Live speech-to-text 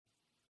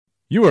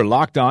You are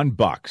Locked On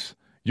Bucks,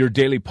 your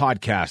daily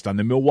podcast on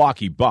the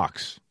Milwaukee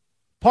Bucks.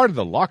 Part of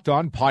the Locked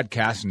On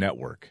Podcast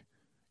Network.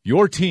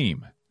 Your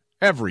team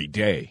every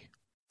day.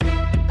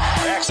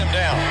 Backs him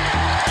down.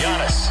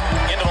 Giannis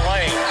into the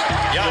lane.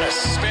 Giannis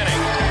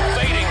spinning.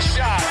 Fading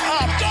shot.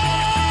 Up.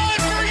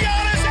 Good for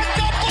Giannis at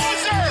the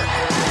buzzer.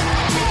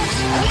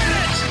 Bucks win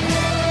it.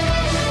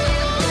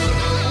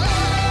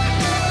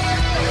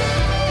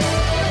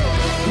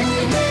 We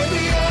may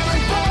be young,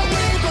 but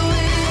we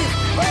believe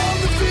on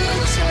the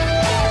future.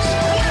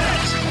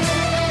 Bucks win it.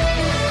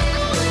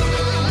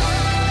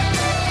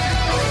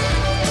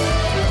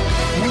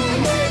 We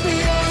may be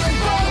young,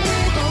 but we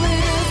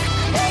believe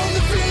on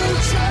the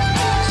future.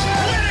 Bucks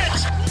win it.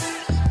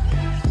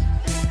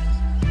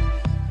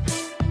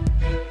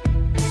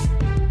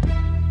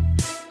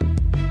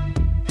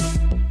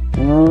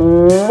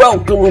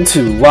 Welcome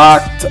to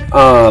Locked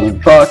On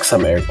Bucks.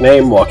 I'm Eric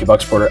Name, Milwaukee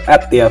Bucks reporter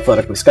at The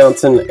Athletic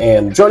Wisconsin,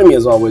 and joining me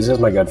as always is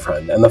my good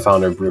friend and the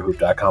founder of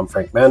BrewHoop.com,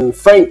 Frank Madden.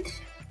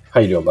 Frank, how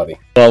you doing, buddy?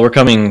 Well,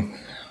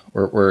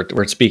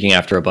 we're speaking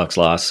after a Bucks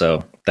loss,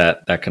 so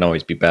that can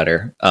always be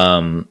better.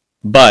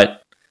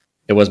 But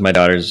it was my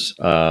daughter's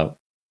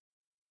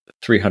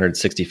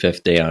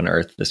 365th day on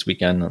Earth this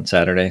weekend on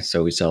Saturday,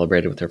 so we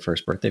celebrated with her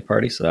first birthday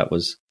party. So that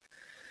was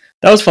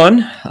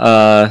fun.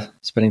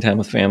 Spending time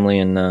with family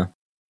and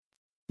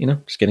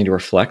just getting to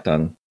reflect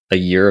on a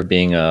year of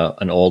being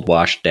an old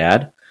washed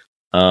dad.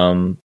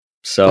 So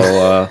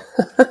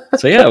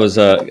yeah, it was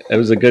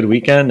a good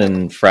weekend.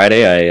 And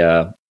Friday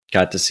I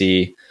got to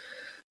see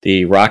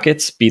the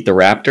Rockets beat the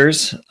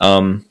Raptors.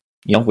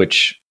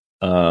 Which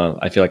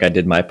I feel like I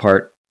did my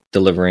part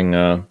delivering.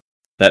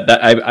 That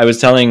I was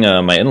telling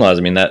my in-laws.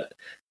 I mean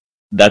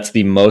that's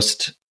the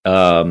most.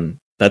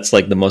 That's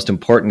like the most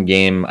important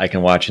game I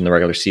can watch in the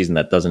regular season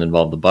that doesn't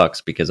involve the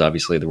Bucks, because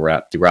obviously the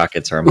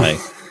Rockets are my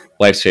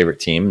wife's favorite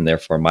team and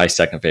therefore my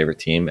second favorite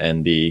team,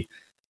 and the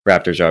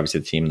Raptors are obviously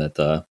the team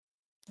that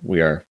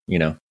we are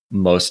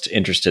most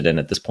interested in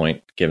at this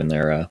point, given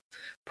their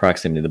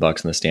proximity to the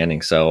Bucks in the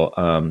standing. So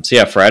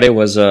yeah, Friday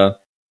was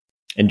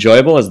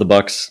enjoyable as the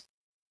Bucks.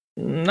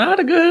 Not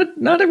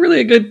a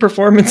really good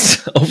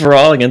performance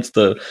overall against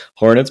the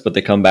Hornets, but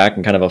they come back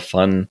and kind of a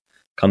fun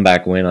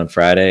comeback win on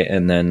Friday,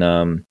 and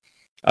then.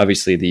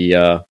 Obviously,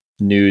 the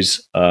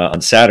news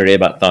on Saturday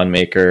about Thon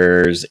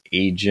Maker's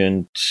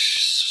agent,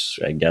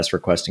 I guess,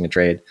 requesting a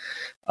trade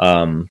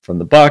from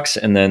the Bucks,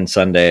 and then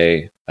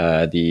Sunday,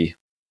 the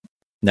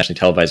nationally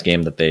televised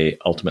game that they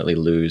ultimately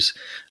lose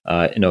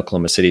in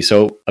Oklahoma City.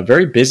 So a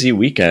very busy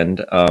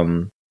weekend.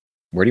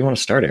 Where do you want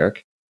to start,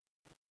 Eric?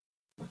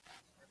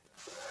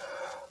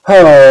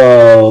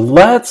 Oh,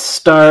 let's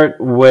start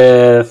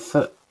with.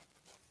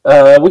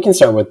 We can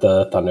start with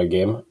the Thunder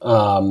game.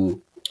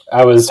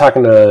 I was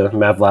talking to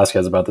Matt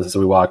Velasquez about this as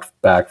we walked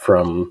back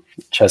from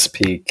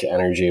Chesapeake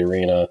Energy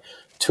Arena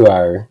to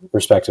our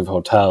respective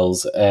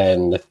hotels.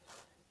 And,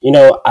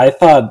 I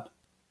thought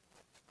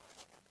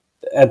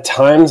at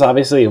times,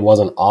 obviously, it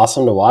wasn't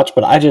awesome to watch,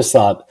 but I just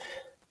thought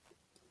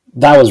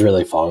that was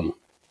really fun.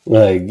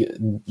 Like,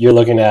 you're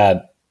looking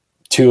at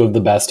two of the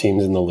best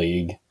teams in the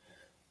league.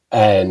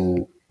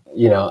 And,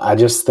 I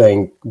just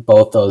think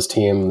both those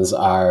teams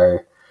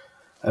they're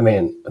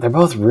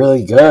both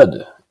really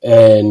good.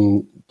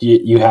 And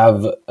you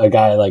have a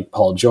guy like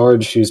Paul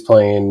George who's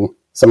playing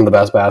some of the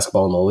best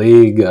basketball in the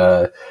league.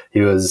 To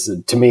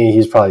me,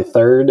 he's probably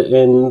third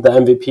in the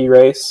MVP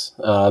race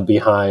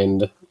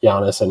behind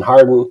Giannis and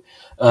Harden.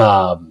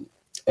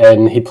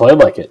 And he played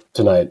like it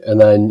tonight.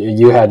 And then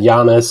you had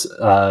Giannis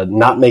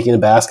not making a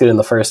basket in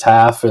the first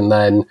half and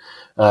then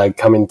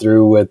coming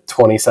through with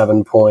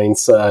 27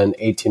 points and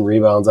 18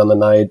 rebounds on the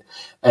night.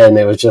 And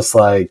it was just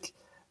like,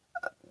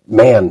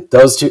 man,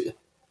 those two...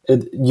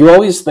 You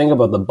always think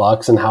about the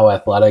Bucks and how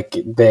athletic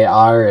they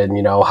are, and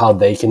how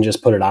they can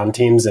just put it on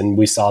teams, and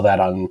we saw that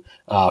on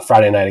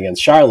Friday night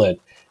against Charlotte.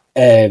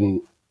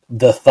 And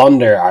the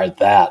Thunder are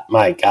that.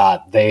 My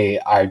God, they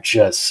are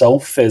just so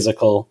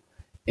physical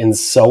and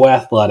so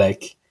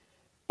athletic.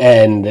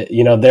 And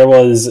there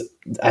was,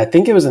 I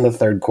think it was in the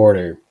third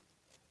quarter,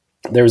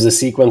 there was a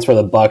sequence where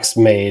the Bucks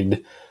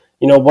made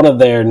one of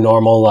their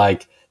normal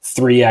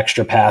 3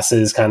 extra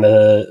passes kind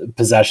of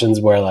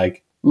possessions where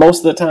most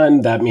of the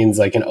time, that means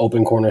an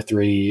open corner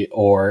 3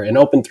 or an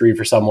open 3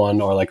 for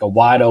someone or a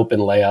wide open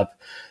layup.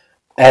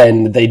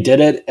 And they did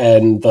it,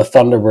 and the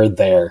Thunder were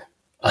there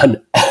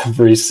on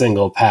every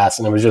single pass.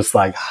 And it was just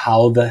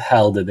how the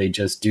hell did they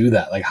just do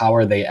that? How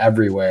are they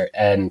everywhere?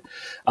 And,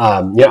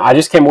 I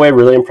just came away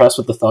really impressed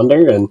with the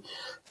Thunder. And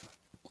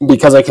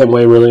because I came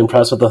away really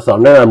impressed with the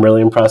Thunder, I'm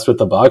really impressed with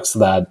the Bucks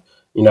that,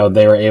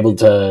 they were able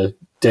to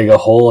dig a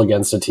hole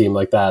against a team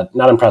like that.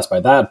 Not impressed by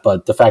that,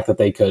 but the fact that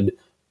they could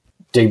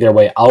dig their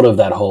way out of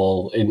that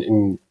hole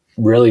and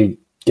really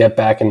get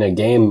back in a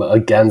game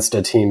against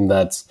a team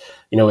that's,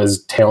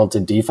 as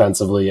talented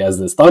defensively as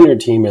this Thunder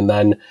team. And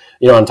then,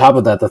 on top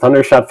of that, the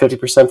Thunder shot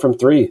 50% from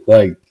 3.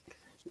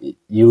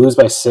 You lose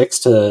by 6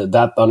 to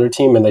that Thunder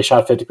team and they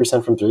shot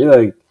 50% from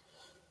 3.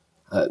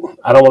 I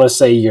don't want to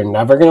say you're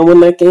never going to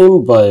win that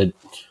game, but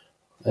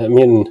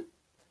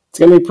it's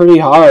going to be pretty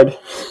hard.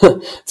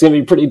 It's going to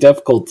be pretty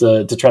difficult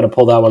to try to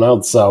pull that one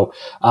out. So,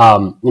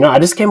 I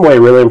just came away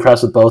really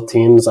impressed with both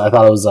teams. I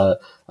thought it was a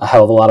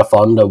hell of a lot of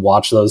fun to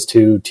watch those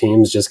two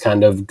teams just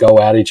kind of go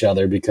at each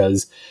other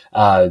because,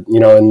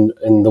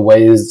 in the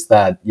ways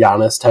that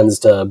Giannis tends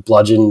to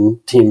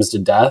bludgeon teams to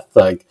death,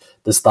 like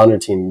this Thunder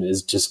team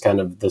is just kind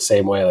of the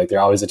same way. Like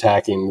they're always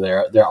attacking,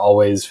 they're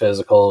always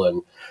physical,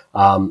 and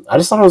I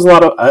just thought it was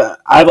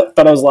I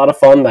thought it was a lot of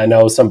fun. I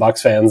know some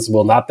Bucks fans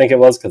will not think it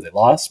was because they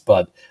lost,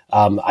 but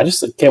I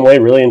just came away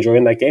really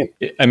enjoying that game.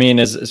 I mean,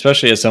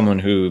 especially as someone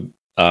who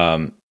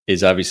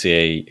is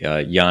obviously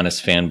a Giannis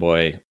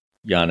fanboy,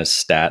 Giannis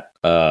stat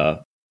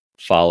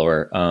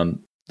follower,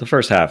 the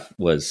first half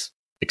was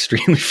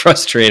extremely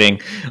frustrating.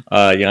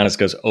 Giannis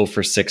goes 0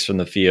 for 6 from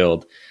the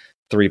field,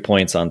 3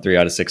 points on 3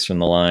 out of 6 from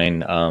the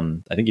line.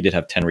 I think he did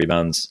have 10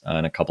 rebounds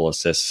and a couple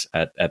assists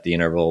at the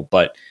interval,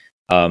 but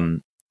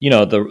they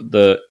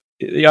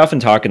often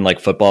talk in like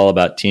football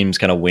about teams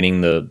kind of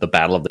winning the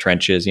battle of the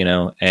trenches,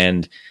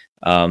 and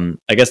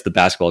I guess the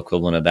basketball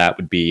equivalent of that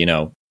would be,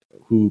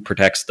 who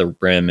protects the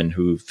rim and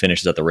who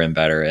finishes at the rim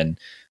better. And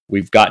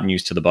we've gotten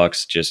used to the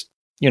Bucks just,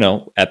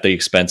 at the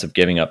expense of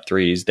giving up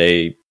threes,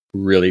 they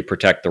really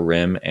protect the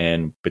rim.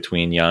 And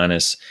between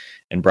Giannis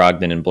and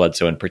Brogdon and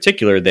Bledsoe in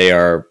particular, they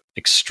are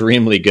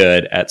extremely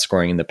good at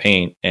scoring in the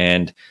paint.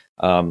 And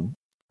I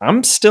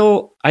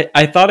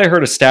thought I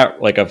heard a stat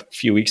like a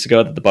few weeks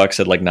ago that the Bucks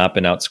had like not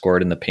been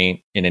outscored in the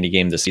paint in any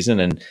game this season.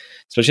 And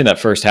especially in that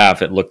first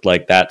half, it looked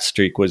like that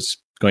streak was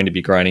going to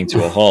be grinding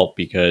to a halt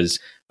because,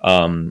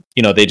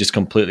 they just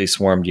completely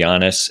swarmed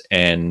Giannis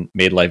and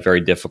made life very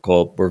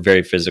difficult. Were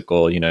very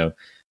physical,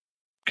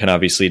 can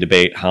obviously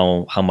debate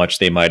how much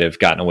they might have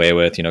gotten away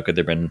with, could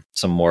there have been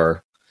some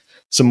more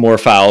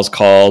fouls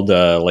called,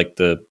 like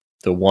the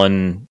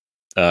one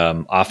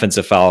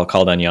offensive foul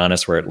called on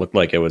Giannis where it looked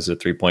like it was a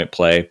 3-point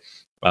play,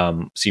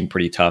 seemed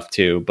pretty tough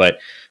too. But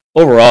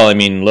overall, I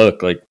mean,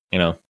 look, like,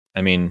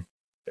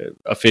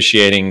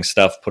 officiating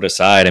stuff put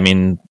aside, I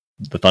mean,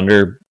 the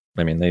Thunder,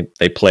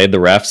 they played the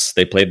refs,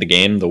 they played the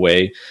game the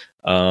way,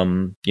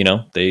 the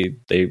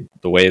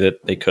way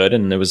that they could,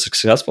 and it was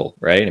successful,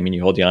 right? I mean,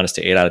 you hold Giannis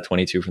to 8 out of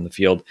 22 from the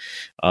field,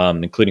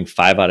 including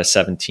 5 out of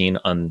 17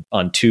 on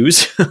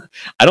twos.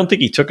 I don't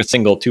think he took a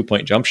single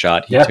 2-point jump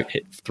shot. He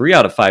hit 3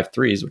 out of 5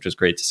 threes, which was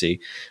great to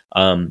see.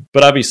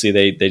 But obviously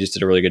they just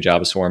did a really good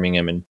job of swarming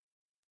him. And,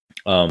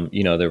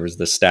 there was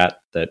the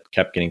stat that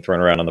kept getting thrown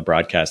around on the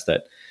broadcast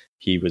that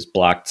he was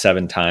blocked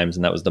 7 times,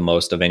 and that was the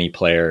most of any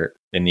player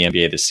in the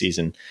NBA this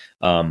season.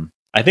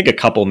 I think a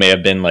couple may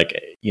have been like,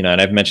 and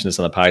I've mentioned this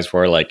on the podcast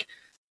before, like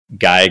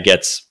guy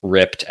gets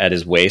ripped at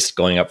his waist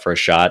going up for a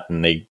shot,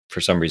 and they, for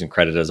some reason,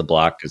 credit it as a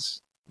block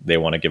because they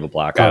want to give a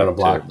block out to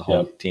the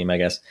whole team, I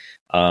guess.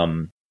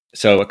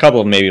 So a couple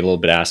of them maybe a little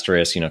bit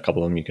asterisk, a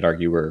couple of them you could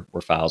argue were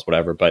fouls,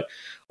 whatever. But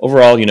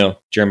overall,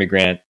 Jeremy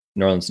Grant,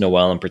 Nerlens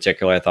Noel in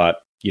particular, I thought,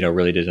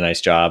 really did a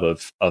nice job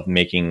of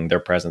making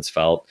their presence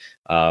felt.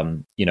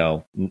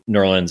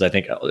 Nerlens, I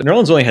think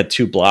Nerlens only had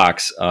 2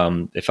 blocks.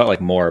 It felt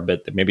like more,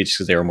 but maybe just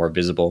because they were more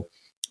visible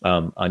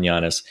on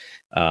Giannis.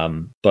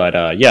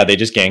 They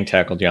just gang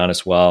tackled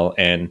Giannis well.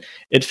 And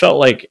it felt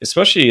like,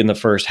 especially in the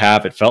first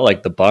half, it felt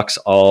like the Bucks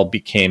all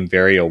became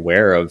very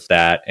aware of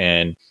that.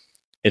 And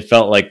it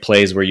felt like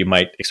plays where you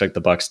might expect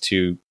the Bucks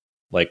to,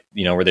 like,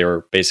 where they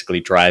were basically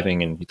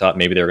driving and you thought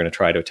maybe they were going to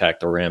try to attack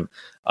the rim.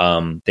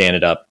 They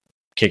ended up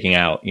kicking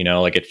out,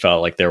 like it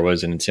felt like there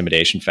was an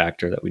intimidation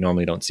factor that we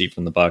normally don't see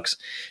from the Bucks.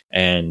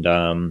 And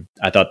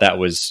I thought that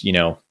was,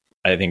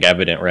 I think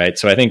evident, right?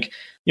 So I think,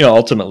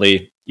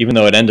 ultimately, even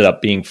though it ended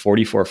up being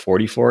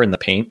 44-44 in the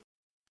paint,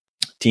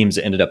 teams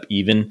ended up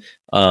even.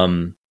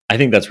 I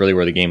think that's really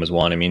where the game was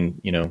won. I mean,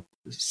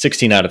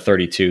 16 out of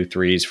 32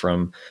 threes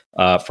from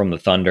the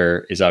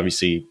Thunder is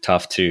obviously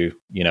tough to,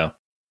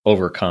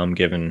 overcome,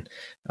 given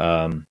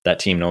that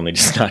team normally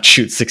does not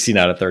shoot 16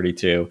 out of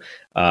 32.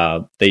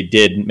 They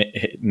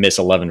did miss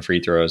 11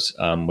 free throws,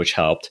 which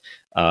helped.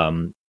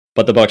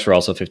 But the Bucks were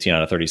also 15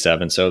 out of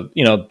 37. So,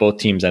 both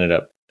teams ended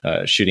up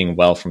shooting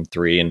well from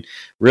 3. And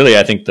really,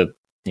 I think the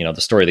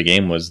story of the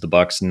game was the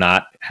Bucks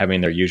not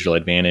having their usual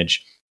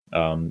advantage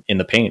in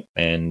the paint.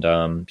 And,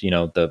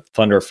 the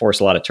Thunder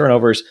forced a lot of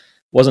turnovers.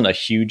 Wasn't a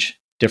huge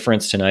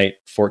difference tonight.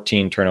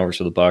 14 turnovers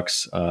for the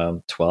Bucks,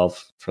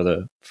 12 for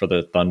the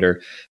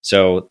Thunder.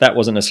 So that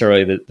wasn't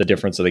necessarily the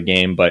difference of the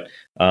game, but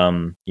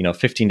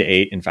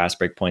 15-8 in fast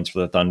break points for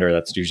the Thunder.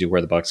 That's usually where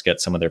the Bucks get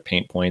some of their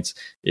paint points,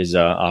 is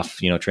off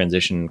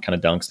transition kind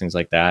of dunks, things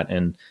like that.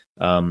 And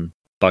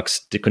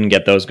Bucks couldn't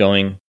get those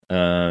going.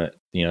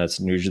 It's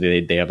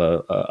usually they have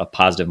a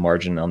positive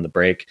margin on the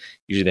break.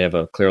 Usually they have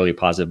a clearly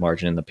positive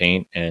margin in the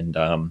paint. And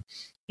I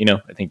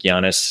think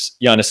Giannis,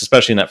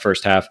 especially in that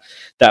first half,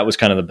 that was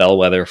kind of the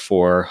bellwether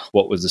for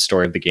what was the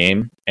story of the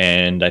game.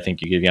 And I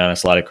think you give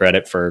Giannis a lot of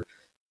credit for,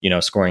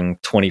 scoring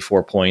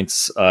 24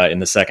 points in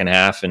the second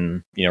half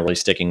and, really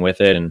sticking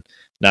with it and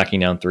knocking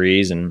down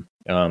threes. And,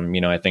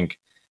 I think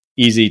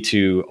easy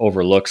to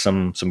overlook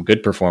some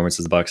good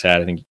performances the Bucks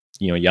had. I think,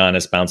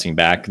 Giannis bouncing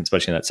back,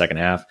 especially in that second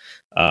half.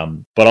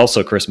 But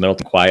also Chris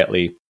Middleton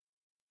quietly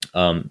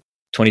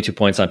 22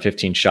 points on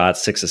 15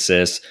 shots, 6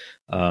 assists.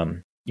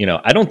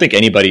 I don't think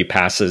anybody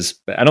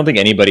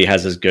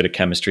has as good a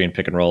chemistry in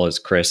pick and roll as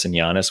Chris and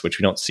Giannis, which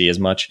we don't see as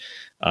much,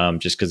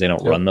 just because they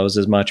don't run those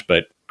as much.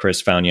 But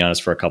Chris found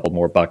Giannis for a couple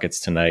more buckets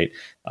tonight.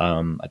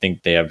 I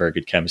think they have very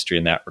good chemistry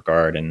in that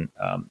regard. And,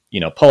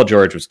 Paul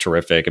George was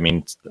terrific. I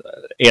mean,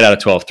 8 out of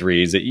 12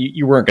 threes.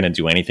 You weren't going to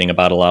do anything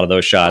about a lot of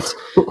those shots.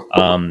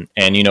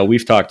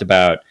 We've talked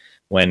about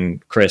when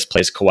Chris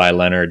plays Kawhi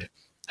Leonard,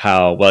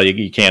 how well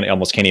you can't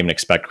even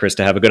expect Chris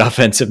to have a good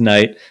offensive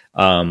night.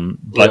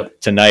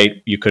 But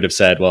tonight you could have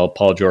said, well,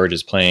 Paul George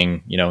is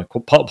playing,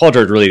 Paul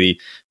George really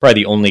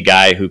probably the only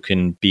guy who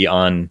can be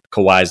on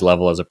Kawhi's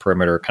level as a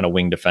perimeter kind of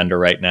wing defender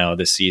right now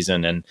this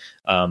season. And,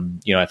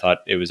 I thought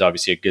it was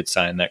obviously a good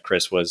sign that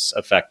Chris was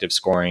effective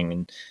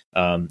scoring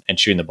and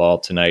shooting the ball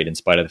tonight, in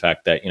spite of the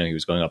fact that, he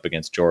was going up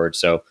against George.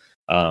 So,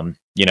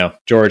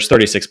 George,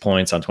 36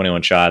 points on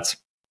 21 shots.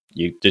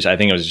 I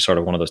think it was just sort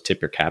of one of those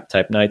tip your cap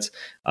type nights.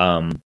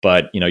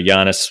 But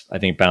Giannis, I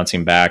think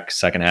bouncing back,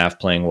 second half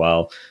playing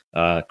well.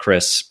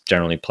 Chris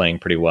generally playing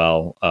pretty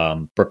well.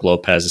 Brook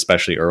Lopez,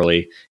 especially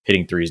early,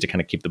 hitting threes to kind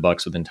of keep the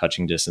Bucks within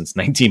touching distance.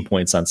 19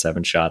 points on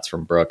 7 shots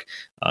from Brook.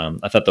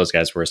 I thought those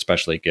guys were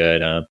especially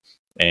good.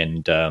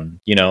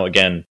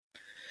 Again,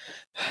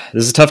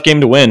 this is a tough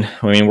game to win.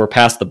 I mean, we're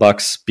past the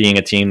Bucks being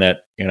a team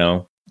that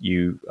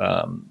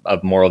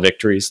of moral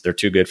victories. They're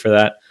too good for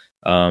that.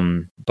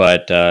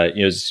 But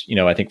it was,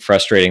 I think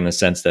frustrating in the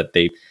sense that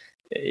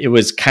it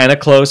was kind of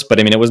close, but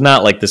I mean, it was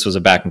not like this was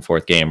a back and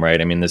forth game,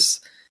 right? I mean,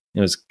 it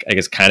was, I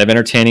guess, kind of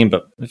entertaining,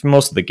 but for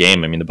most of the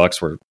game, I mean, the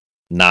Bucks were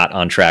not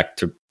on track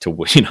to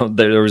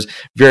there was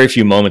very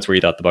few moments where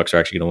you thought the Bucks were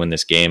actually going to win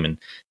this game. And,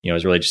 it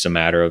was really just a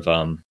matter of,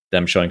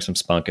 them showing some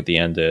spunk at the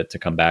end to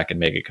come back and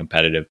make it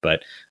competitive.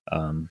 But,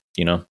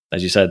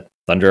 as you said,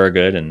 Thunder are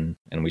good, and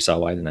we saw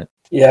why tonight.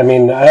 Yeah. I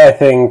mean, I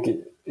think,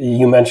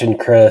 you mentioned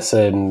Chris,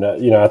 and I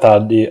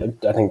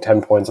think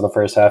 10 points in the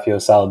first half, he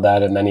was solid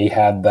that, and then he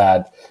had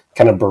that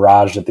kind of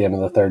barrage at the end of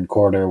the third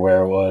quarter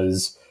where it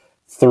was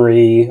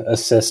 3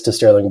 assists to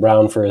Sterling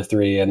Brown for a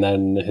 3, and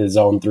then his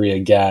own 3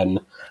 again,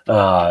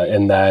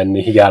 and then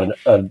he got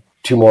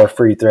 2 more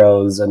free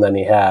throws, and then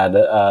he had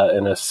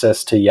an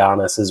assist to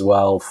Giannis as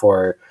well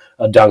for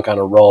a dunk on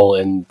a roll,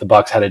 and the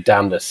Bucks had it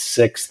down to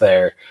 6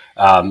 there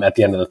at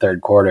the end of the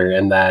third quarter,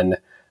 and then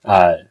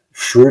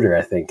Schroeder,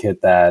 I think,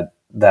 hit that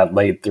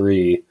late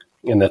 3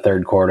 in the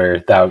third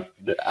quarter. That,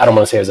 I don't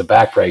want to say it was a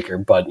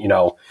backbreaker, but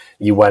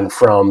you went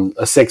from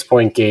a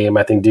 6-point game.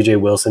 I think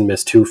DJ Wilson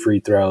missed 2 free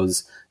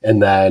throws,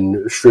 and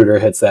then Schroeder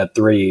hits that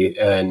 3,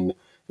 and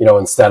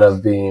instead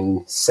of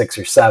being 6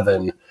 or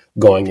 7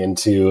 going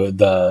into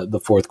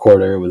the fourth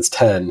quarter, it was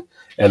 10,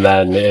 and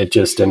then it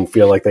just didn't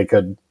feel like they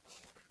could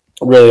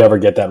really ever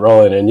get that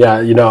rolling. And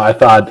I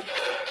thought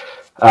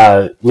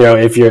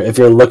if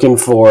you're looking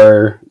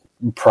for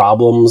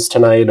problems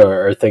tonight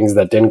or things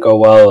that didn't go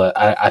well,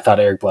 I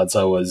thought Eric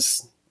Bledsoe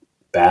was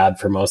bad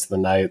for most of the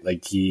night.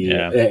 Like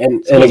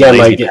and again,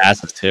 like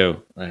passes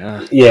too.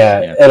 And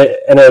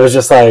it was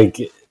just like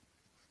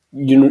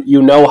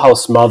how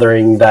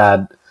smothering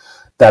that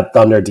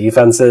Thunder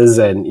defense is,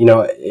 and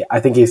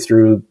I think he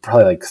threw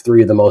probably like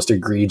 3 of the most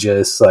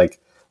egregious, like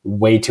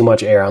way too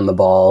much air on the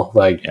ball,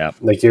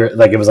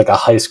 it was like a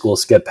high school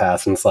skip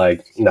pass, and it's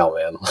like, no,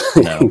 man.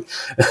 No.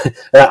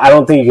 I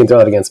don't think you can throw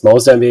that against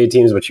most NBA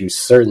teams, but you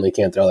certainly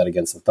can't throw that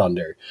against the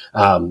Thunder.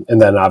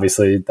 And then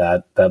obviously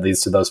that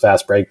leads to those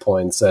fast break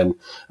points. And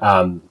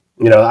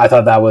I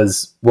thought that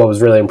was what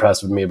was really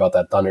impressive with me about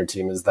that Thunder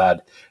team, is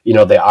that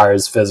they are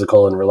as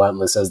physical and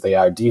relentless as they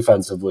are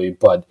defensively,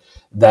 but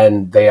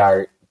then they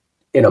are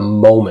in a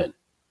moment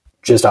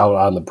just out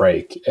on the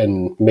break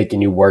and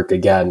making you work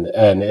again.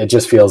 And it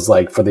just feels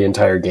like for the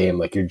entire game,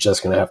 like you're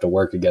just going to have to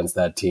work against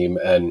that team.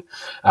 And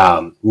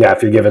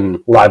if you're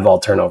giving live ball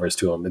turnovers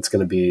to them,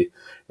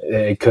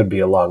 it could be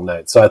a long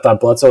night. So I thought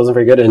Bledsoe wasn't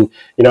very good. And,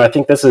 I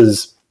think this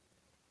is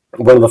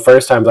one of the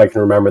first times I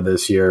can remember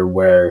this year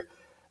where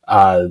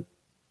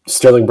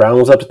Sterling Brown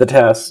was up to the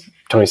task,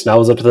 Tony Snell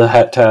was up to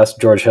the task,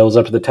 George Hill was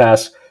up to the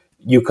task.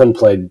 You couldn't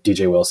play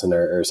DJ Wilson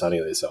or Sonny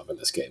Lisov in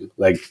this game.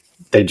 Like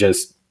they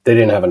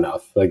didn't have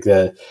enough. Like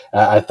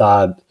I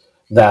thought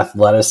the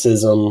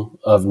athleticism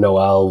of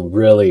Noel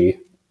really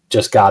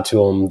just got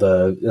to him.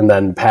 And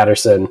then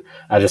Patterson,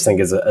 I just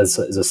think is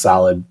a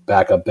solid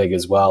backup big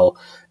as well.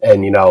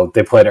 And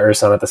they played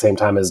Ersan at the same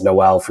time as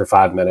Noel for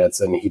 5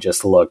 minutes, and he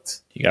just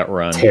looked got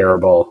run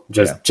terrible.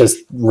 Just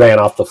ran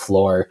off the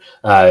floor.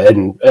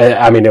 And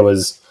I mean, it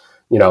was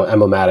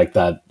emblematic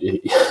that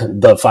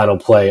the final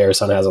play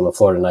Ersan has on the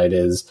floor tonight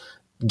is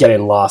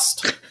getting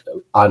lost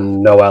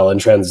on Noel in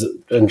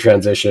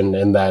transition,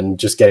 and then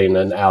just getting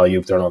an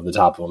alley-oop thrown over the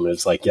top of him. And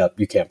it's like, yep,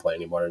 you can't play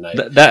anymore tonight.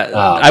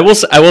 I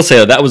will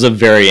say that was a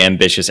very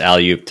ambitious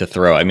alley-oop to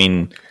throw. I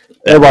mean,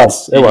 it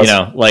was.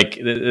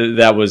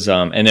 That was,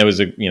 and it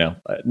was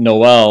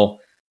Noel,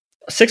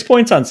 6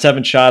 points on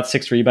 7 shots,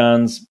 6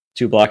 rebounds,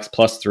 2 blocks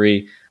plus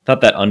 3. I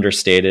thought that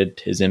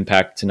understated his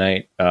impact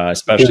tonight,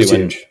 especially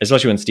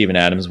when Steven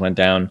Adams went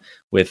down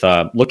with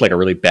looked like a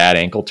really bad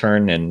ankle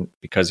turn, and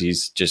because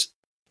he's just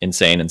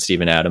insane. And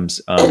Steven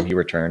Adams, he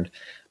returned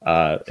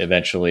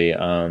eventually.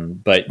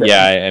 But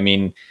yeah, I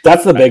mean,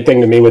 that's the big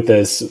thing to me with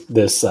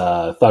this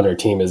Thunder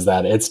team is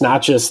that it's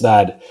not just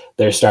that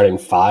their starting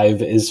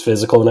five is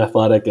physical and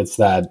athletic. It's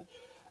that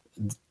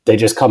they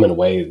just come in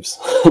waves.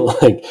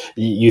 Like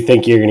you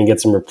think you're going to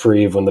get some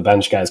reprieve when the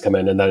bench guys come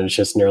in, and then it's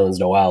just Nerlens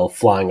Noel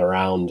flying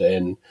around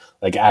and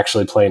like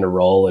actually playing a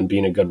role and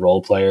being a good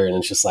role player. And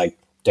it's just like,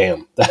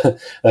 damn,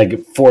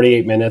 like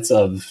 48 minutes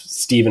of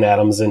Steven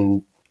Adams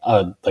and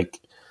like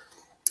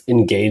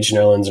engaged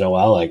Nerlens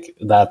Noel. Like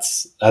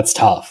that's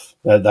tough.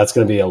 That's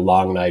going to be a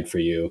long night for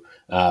you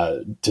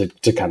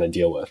to kind of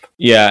deal with.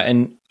 Yeah.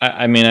 And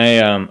I mean,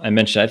 I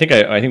mentioned, I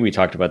think we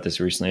talked about this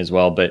recently as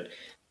well, but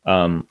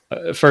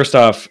first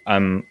off,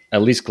 I'm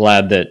at least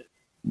glad that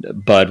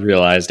Bud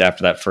realized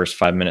after that first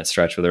 5-minute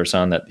stretch with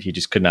Ersan that he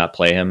just could not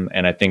play him.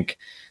 And I think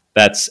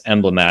that's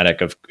emblematic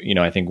of,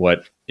 I think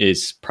what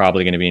is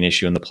probably going to be an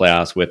issue in the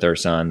playoffs with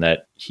Ersan,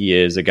 that he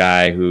is a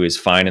guy who is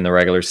fine in the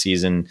regular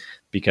season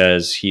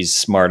because he's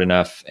smart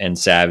enough and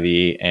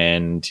savvy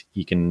and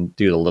he can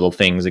do the little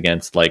things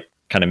against like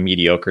kind of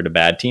mediocre to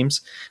bad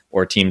teams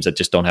or teams that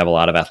just don't have a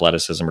lot of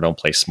athleticism or don't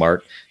play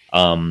smart.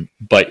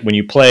 But when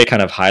you play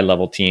kind of high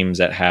level teams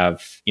that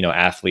have,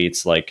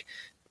 athletes like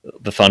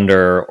the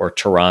Thunder or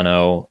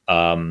Toronto,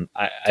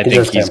 I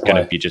think he's going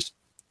to be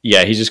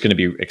he's just going to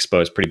be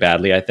exposed pretty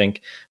badly, I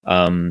think,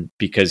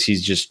 because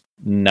he's just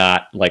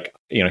not like,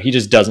 he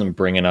just doesn't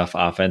bring enough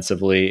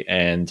offensively.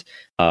 And,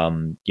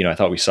 I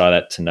thought we saw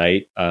that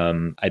tonight.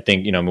 I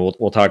think,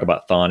 we'll talk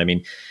about Thon. I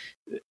mean,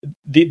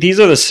 these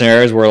are the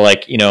scenarios where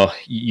like,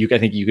 I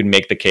think you can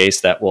make the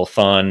case that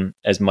Thon,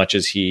 as much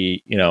as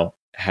he,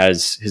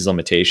 has his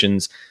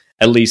limitations,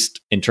 at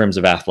least in terms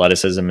of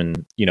athleticism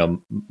and,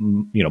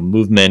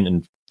 movement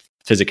and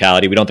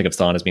physicality. We don't think of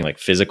Thon as being like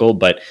physical,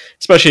 but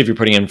especially if you're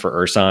putting in for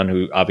Ersan,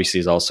 who obviously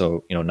is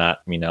also, not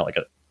like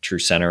a true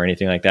center or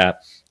anything like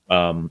that.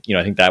 I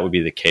think that would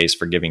be the case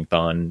for giving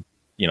Thon,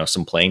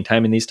 some playing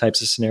time in these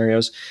types of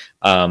scenarios.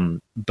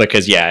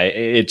 Because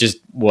it just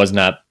was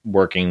not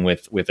working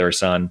with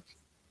Ersan.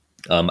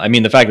 I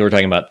mean, the fact that we're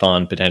talking about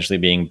Thon potentially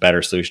being a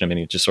better solution, I mean,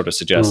 it just sort of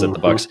suggests that the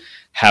Bucks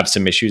have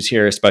some issues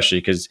here, especially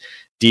because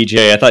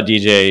I thought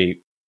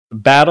DJ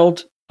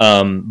battled,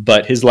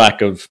 but his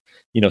lack of,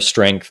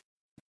 strength.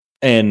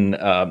 And,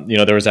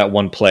 there was that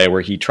one play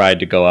where he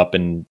tried to go up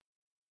and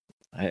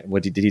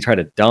did he try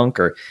to dunk,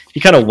 or he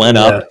kind of went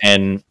up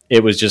and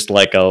it was just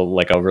like a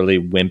really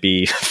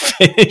wimpy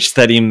finish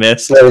that he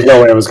missed. There was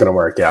no way it was going to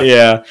work. Yeah.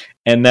 Yeah.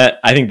 And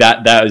I think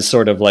that is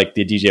sort of like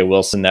the DJ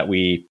Wilson that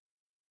we,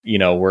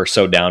 we're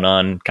so down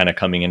on kind of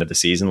coming into the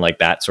season, like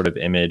that sort of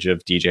image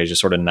of DJ just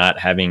sort of not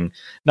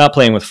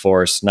playing with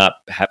force, not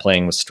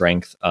playing with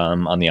strength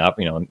on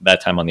the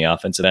that time on the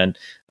offensive end.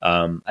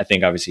 I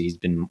think obviously he's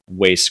been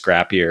way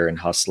scrappier and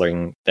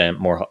hustling than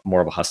more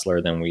of a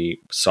hustler than we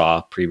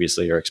saw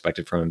previously or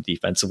expected from him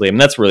defensively. I mean,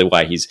 that's really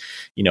why he's,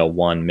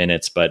 won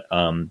minutes, but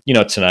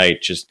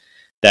tonight just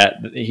that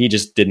he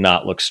just did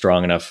not look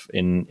strong enough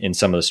in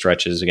some of the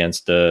stretches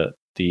against the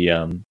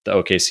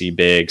OKC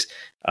bigs.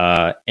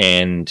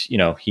 And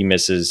he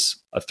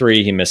misses a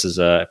 3, he misses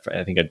I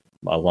think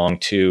a long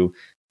 2,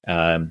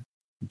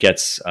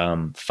 gets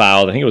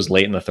fouled. I think it was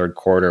late in the third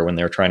quarter when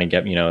they were trying to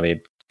get,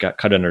 they got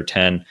cut under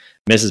 10,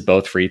 misses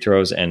both free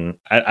throws. And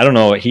I don't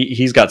know,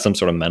 he's got some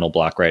sort of mental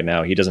block right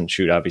now. He doesn't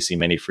shoot obviously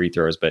many free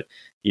throws, but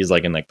he's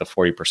like in like the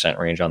 40%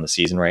 range on the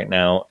season right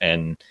now.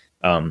 And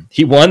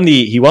he won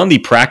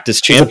the practice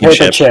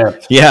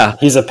championship. Yeah,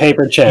 he's a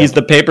paper champ. He's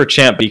the paper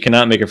champ, but he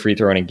cannot make a free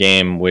throw in a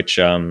game, which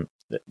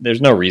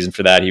there's no reason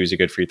for that. He was a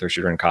good free throw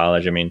shooter in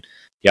college. I mean,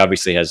 he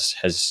obviously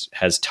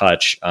has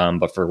touch,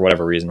 but for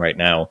whatever reason right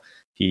now,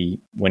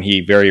 when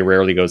he very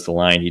rarely goes to the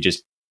line, he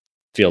just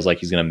feels like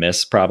he's going to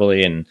miss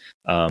probably. And,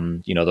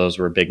 those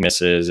were big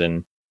misses.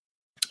 And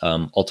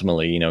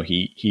ultimately,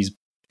 he's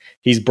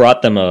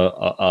brought them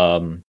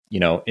in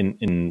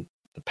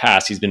the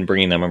past, he's been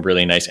bringing them a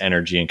really nice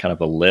energy and kind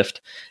of a lift.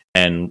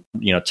 And,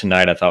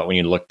 tonight I thought when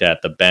you looked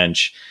at the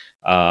bench,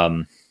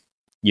 neither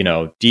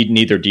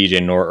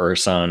DJ nor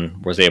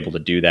Ersan was able to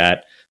do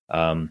that.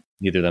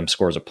 Neither of them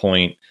scores a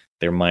point.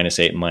 They're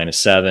 -8 and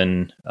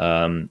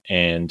 -7.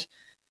 And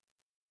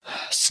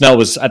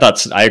Snell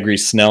I agree.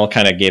 Snell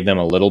kind of gave them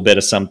a little bit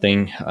of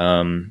something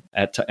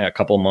at a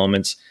couple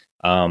moments.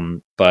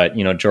 But,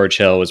 George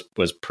Hill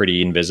was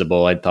pretty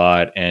invisible, I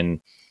thought.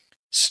 And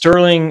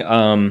Sterling,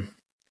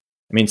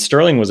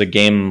 Sterling was a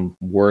game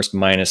worst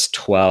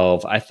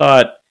 -12. I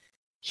thought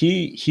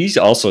he's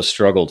also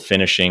struggled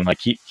finishing. Like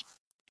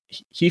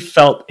he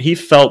felt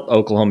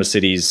Oklahoma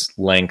City's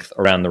length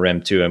around the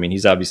rim too. I mean,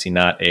 he's obviously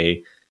not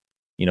a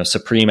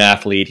supreme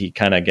athlete. He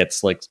kind of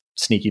gets like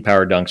sneaky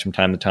power dunks from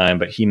time to time,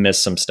 but he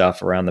missed some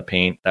stuff around the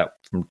paint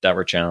that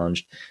were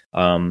challenged.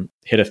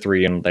 Hit a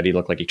 3 and that he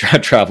looked like he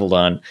traveled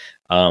on.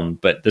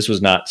 But this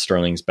was not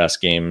Sterling's best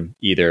game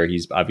either.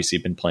 He's obviously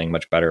been playing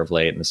much better of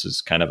late, and this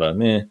was kind of a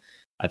meh,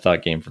 I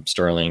thought, game from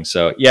Sterling.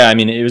 So yeah, I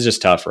mean, it was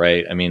just tough,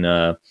 right? I mean,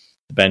 the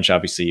bench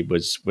obviously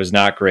was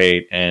not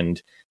great,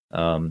 and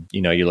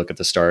You look at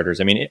the starters.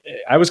 I mean,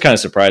 I was kind of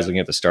surprised looking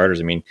at the starters.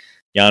 I mean,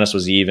 Giannis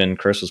was even,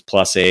 Chris was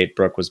 +8,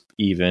 Brook was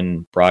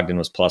even, Brogdon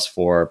was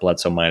 +4,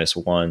 Bledsoe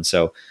 -1.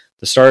 So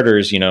the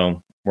starters,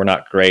 were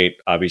not great.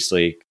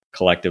 Obviously,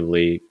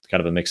 collectively,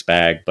 kind of a mixed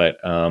bag. But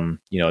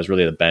it was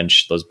really the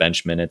bench, those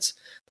bench minutes,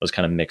 those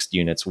kind of mixed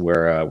units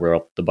where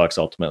the Bucks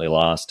ultimately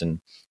lost. And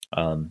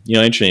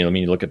interesting. I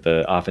mean, you look at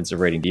the offensive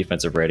rating,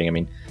 defensive rating. I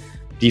mean,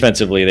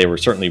 defensively, they were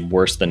certainly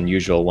worse than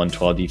usual,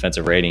 112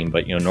 defensive rating,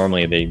 but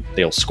normally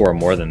they'll score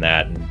more than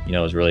that. And it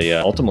was really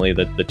ultimately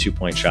the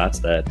 2-point shots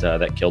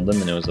that killed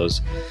them, and it was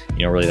those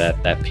really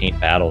that paint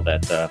battle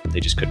that they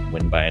just couldn't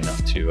win by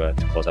enough to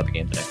close out the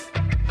game today.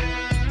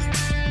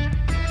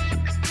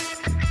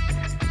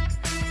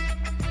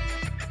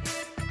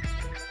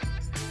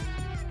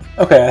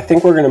 Okay, I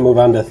think we're going to move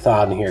on to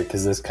Thon here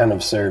because this kind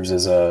of serves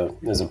as a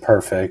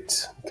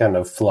perfect kind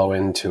of flow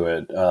into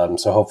it.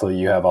 So hopefully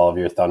you have all of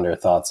your Thunder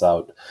thoughts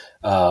out.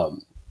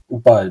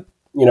 But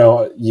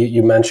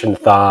you mentioned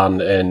Thon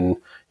and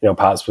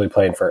possibly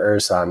playing for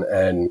Ersan,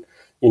 and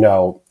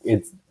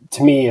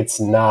to me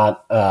it's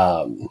not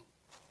a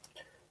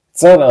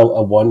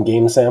one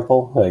game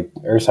sample. Like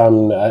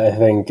Ersan, I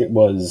think it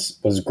was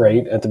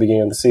great at the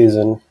beginning of the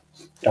season.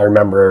 I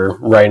remember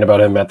writing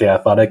about him at The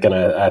Athletic, and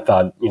I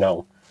thought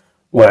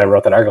when I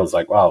wrote that article, it's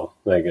like, wow,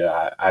 like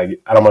I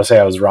don't want to say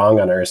I was wrong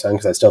on Ersan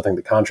because I still think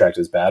the contract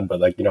is bad, but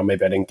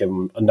maybe I didn't give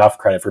him enough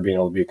credit for being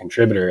able to be a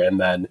contributor. And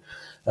then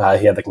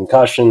he had the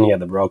concussion, he had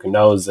the broken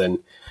nose, and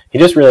he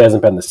just really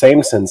hasn't been the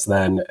same since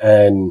then.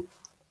 And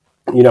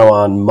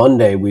on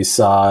Monday we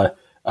saw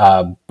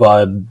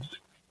Bud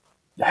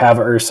have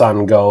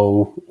Ersan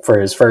go for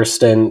his first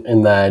stint,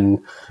 and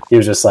then he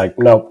was just like,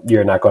 nope,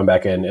 you're not going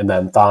back in. And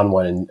then Thon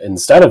went in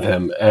instead of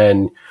him.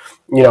 And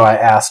I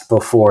asked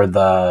before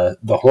the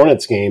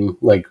Hornets game,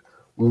 like,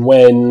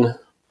 when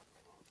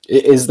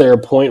is there a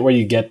point where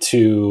you get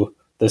to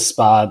the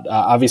spot?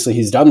 Obviously,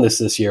 he's done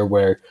this year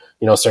where,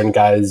 certain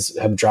guys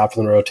have dropped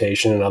from the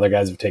rotation and other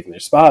guys have taken their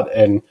spot.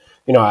 And,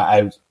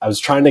 I was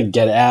trying to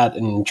get at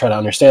and try to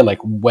understand, like,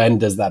 when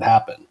does that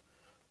happen?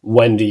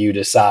 When do you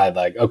decide,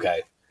 like,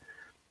 okay,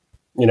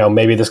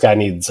 maybe this guy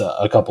needs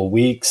a couple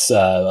weeks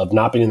of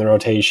not being in the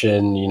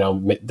rotation.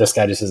 This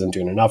guy just isn't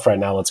doing enough right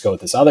now. Let's go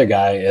with this other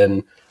guy.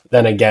 And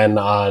then again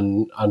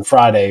on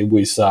Friday,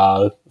 we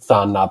saw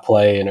Thon not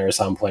play and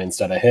Ersan play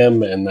instead of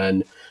him. And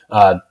then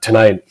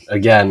tonight,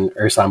 again,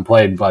 Ersan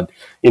played. But,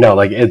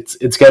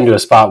 it's getting to a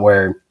spot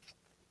where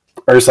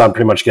Ersan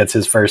pretty much gets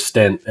his first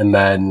stint. And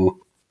then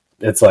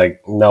it's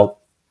like, nope,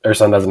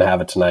 Ersan doesn't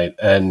have it tonight.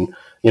 And,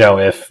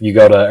 if you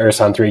go to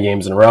Ersan 3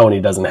 games in a row and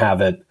he doesn't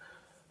have it,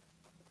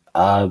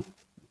 that's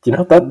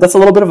a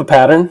little bit of a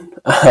pattern.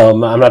 I'm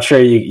not sure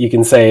you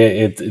can say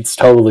it's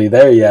totally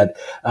there yet.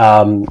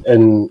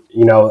 And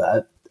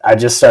I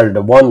just started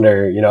to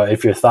wonder,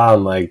 if you're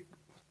Thon, like,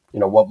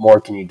 what more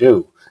can you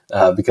do?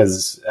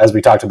 Because as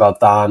we talked about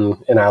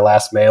Thon in our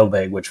last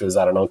mailbag, which was, 2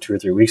 or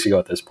 3 weeks ago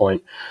at this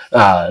point,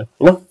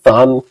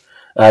 Thon,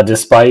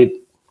 despite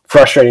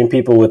frustrating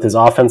people with his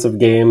offensive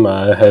game,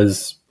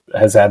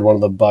 has had one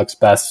of the Bucks'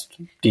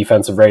 best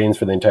defensive ratings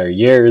for the entire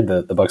year.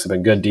 The Bucks have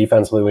been good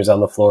defensively when he's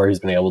on the floor. He's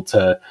been able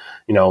to,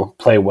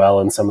 play well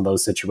in some of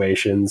those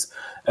situations.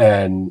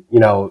 And,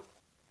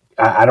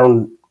 I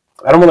don't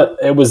want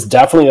to, it was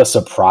definitely a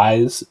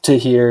surprise to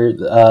hear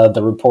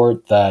the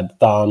report that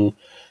Thon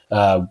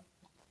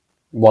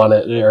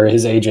wanted, or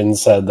his agent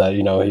said that,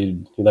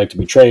 he'd like to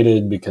be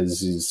traded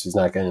because he's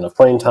not getting enough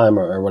playing time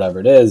or whatever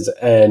it is.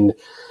 And,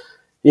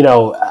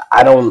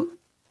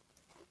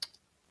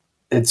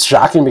 it's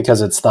shocking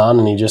because it's Thon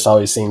and he just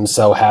always seems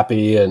so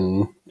happy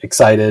and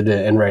excited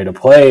and ready to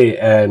play.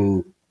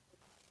 And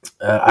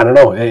I don't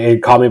know,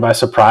 it caught me by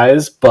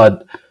surprise,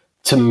 but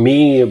to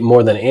me,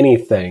 more than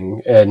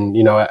anything, and,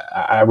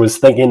 I was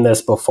thinking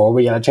this before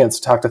we got a chance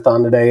to talk to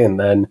Thon today, and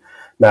then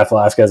Matt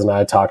Velasquez and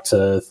I talked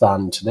to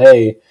Thon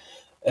today,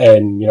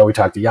 and, we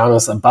talked to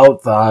Giannis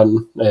about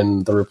Thon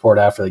and the report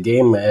after the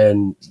game,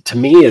 and to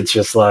me, it's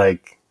just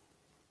like,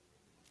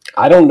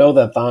 I don't know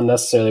that Thon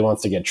necessarily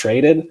wants to get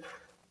traded.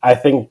 I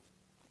think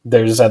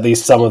there's at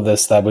least some of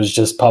this that was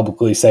just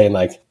publicly saying,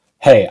 like,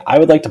 hey, I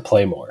would like to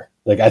play more.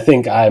 Like, I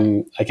think I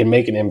can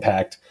make an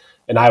impact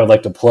and I would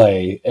like to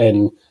play.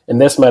 And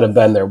this might have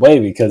been their way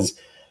because,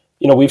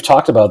 we've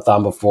talked about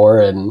Thon before,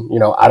 and,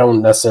 I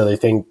don't necessarily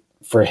think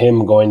for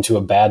him going to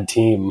a bad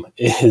team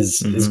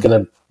is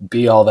going to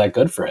be all that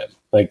good for him.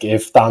 Like,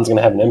 if Thon's going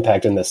to have an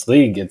impact in this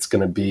league, it's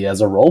going to be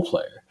as a role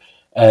player.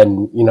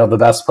 And, the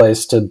best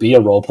place to be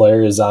a role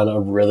player is on a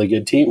really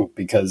good team,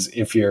 because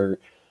if you're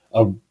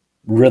a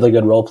really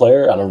good role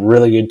player on a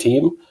really good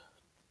team,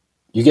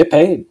 you get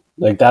paid.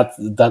 Like that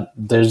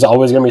there's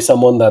always going to be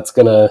someone that's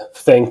going to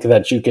think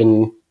that you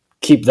can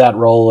keep that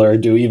role or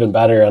do even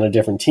better on a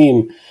different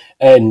team.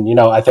 And,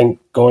 I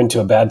think going to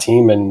a bad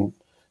team and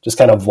just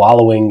kind of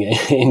wallowing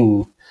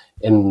in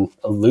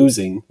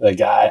losing, like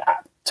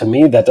to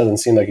me, that doesn't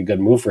seem like a good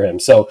move for him.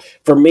 So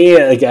for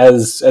me, like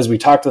as we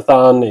talked to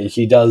Thon,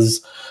 he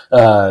does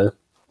the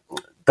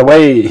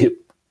way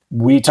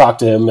we talked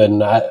to him,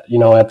 and at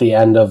the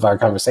end of our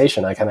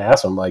conversation, I kind of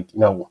asked him, like,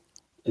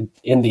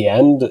 in the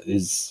end,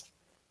 is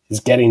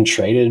getting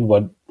traded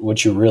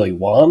what you really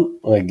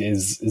want? Like,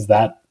 is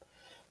that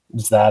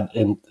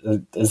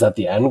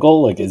the end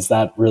goal? Like, is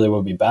that really what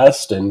would be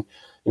best? And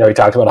he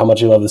talked about how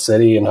much he loved the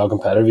city and how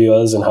competitive he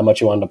was and how much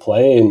he wanted to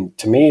play. And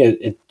to me,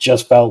 it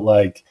just felt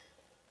like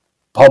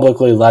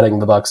publicly letting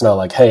the Bucks know,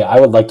 like, hey, I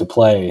would like to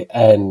play.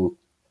 And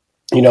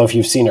if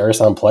you've seen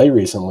Ersan play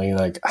recently,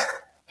 like,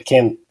 I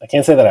can't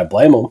say that I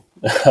blame him.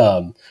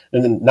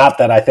 And not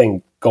that I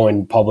think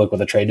going public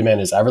with a trade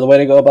demand is ever the way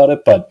to go about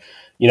it, but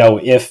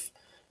if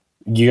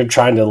you're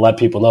trying to let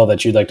people know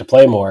that you'd like to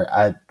play more,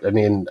 I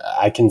mean,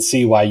 I can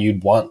see why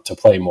you'd want to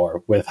play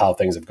more with how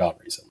things have gone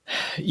recently.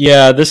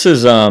 Yeah, this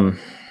is one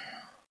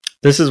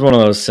of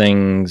those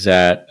things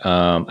that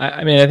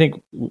I mean, I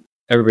think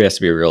everybody has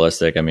to be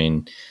realistic. I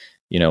mean,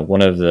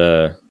 one of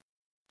the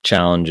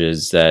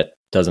challenges that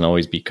doesn't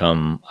always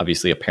become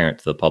obviously apparent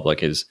to the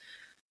public is,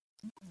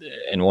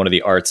 and one of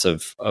the arts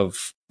of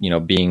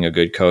being a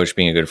good coach,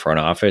 being a good front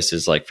office,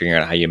 is like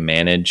figuring out how you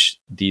manage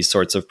these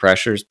sorts of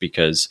pressures,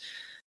 because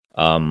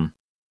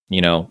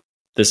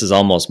this is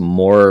almost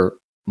more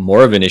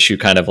of an issue,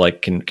 kind of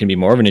like can be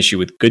more of an issue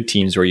with good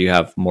teams where you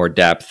have more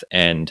depth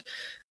and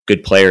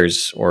good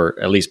players, or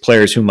at least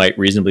players who might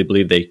reasonably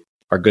believe they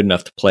are good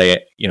enough to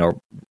play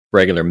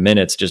regular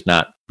minutes, just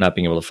not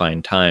being able to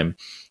find time.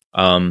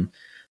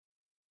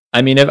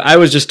 I mean, if I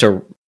was just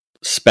to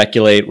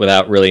speculate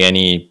without really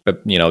any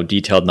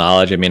detailed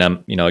knowledge, I mean,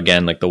 I'm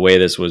again, like the way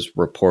this was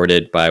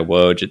reported by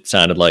Woj, it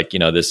sounded like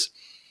this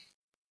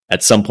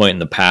at some point in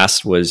the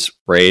past was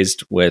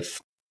raised with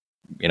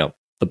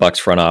the Bucks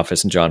front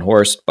office and John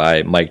Horst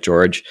by Mike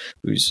George,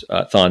 who's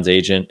Thon's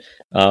agent,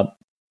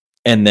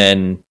 and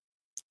then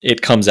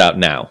it comes out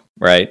now,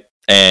 right?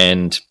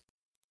 And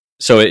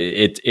so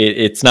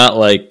it's not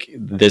like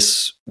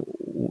this,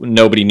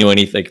 nobody knew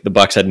anything, the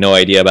Bucks had no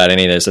idea about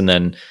any of this, and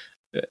then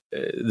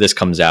this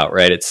comes out,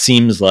 right? It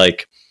seems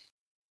like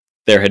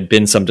there had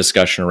been some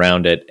discussion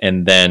around it,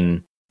 and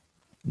then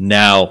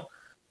now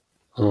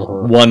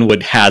one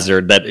would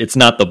hazard that it's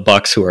not the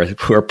Bucks who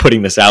are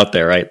putting this out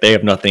there, right? They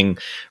have nothing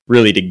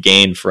really to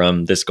gain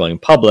from this going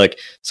public,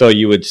 so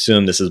you would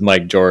assume this is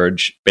Mike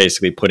George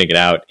basically putting it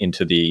out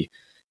into the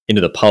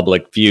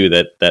public view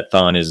that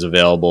Thon is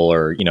available,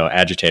 or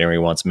agitating where he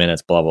wants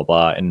minutes, blah blah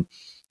blah. And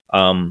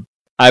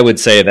I would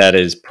say that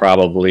is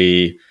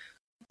probably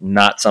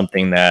not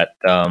something that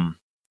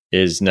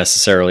is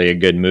necessarily a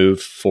good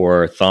move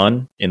for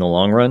Thon in the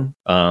long run.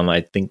 I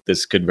think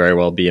this could very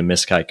well be a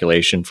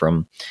miscalculation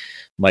from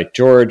Mike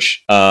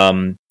George,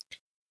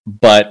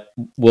 but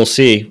we'll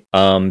see,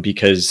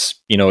 because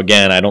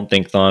again, I don't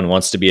think Thon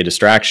wants to be a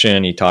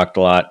distraction. He talked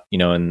a lot,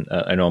 and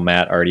I know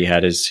Matt already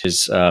had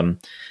his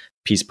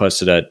piece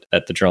posted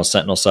at the Journal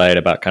Sentinel site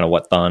about kind of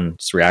what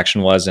Thon's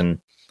reaction was, and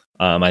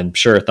I'm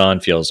sure Thon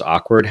feels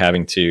awkward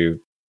having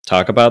to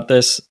talk about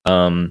this,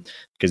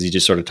 because he's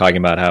just sort of talking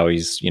about how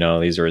he's,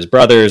 these are his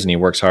brothers and he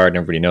works hard and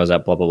everybody knows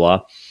that, blah,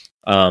 blah,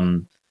 blah.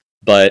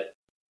 But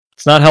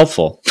it's not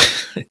helpful.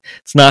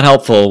 It's not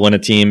helpful when a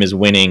team is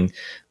winning,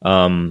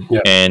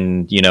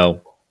 and,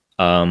 your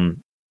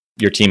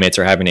teammates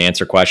are having to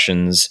answer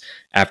questions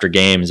after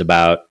games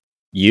about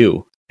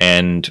you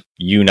and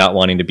you not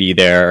wanting to be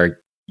there,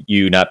 or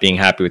you not being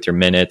happy with your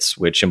minutes,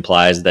 which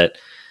implies that,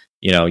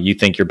 you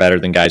think you're better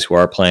than guys who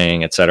are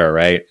playing, et cetera,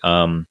 right?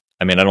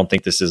 I mean, I don't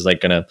think this is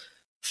like going to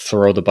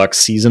throw the Bucks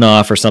season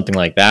off or something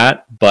like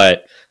that.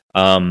 But,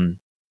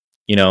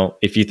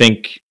 if you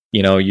think,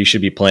 you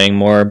should be playing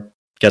more,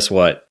 guess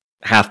what?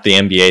 Half the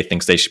NBA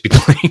thinks they should be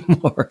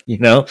playing more,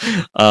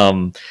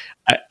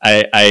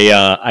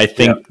 I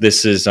think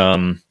this is,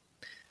 I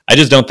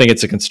just don't think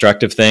it's a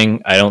constructive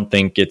thing. I don't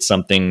think it's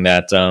something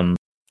that,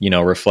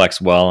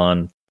 reflects well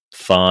on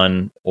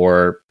Thon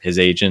or his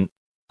agent,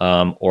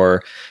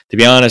 or, to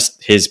be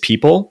honest, his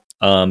people,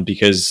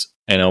 because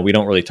I know we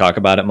don't really talk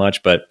about it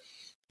much, but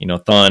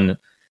Thon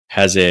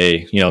has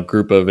a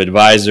group of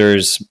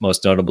advisors,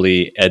 most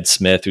notably Ed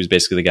Smith, who's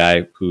basically the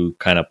guy who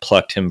kind of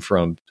plucked him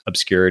from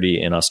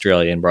obscurity in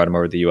Australia and brought him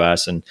over to the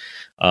US. And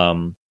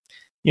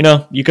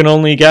you can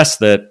only guess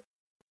that,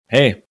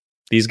 hey,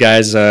 these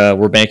guys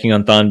were banking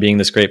on Thon being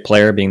this great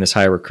player, being this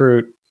high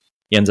recruit.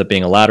 He ends up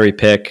being a lottery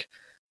pick,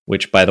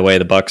 which, by the way,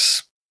 the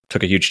Bucks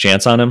took a huge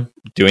chance on him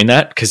doing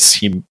that, because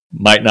he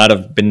might not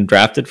have been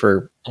drafted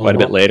for quite a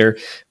bit later,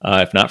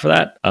 if not for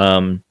that.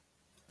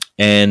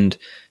 And,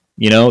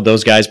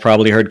 those guys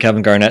probably heard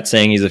Kevin Garnett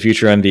saying he's a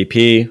future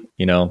MVP,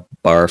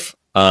 barf.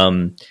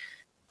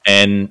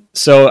 And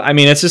so, I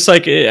mean, it's just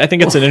like, I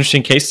think it's an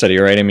interesting case study,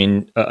 right? I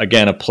mean,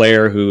 again, a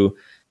player who,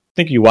 I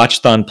think you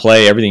watch Thon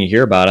play, everything you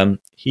hear about him,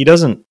 he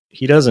doesn't,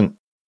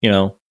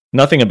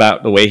 nothing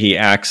about the way he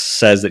acts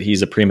says that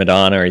he's a prima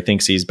donna, or he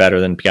thinks he's better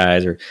than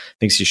guys, or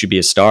thinks he should be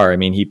a star. I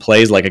mean, he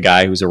plays like a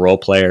guy who's a role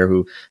player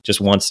who just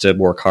wants to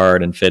work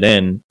hard and fit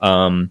in.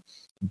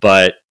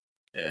 But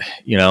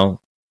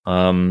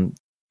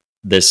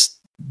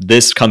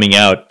this coming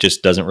out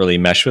just doesn't really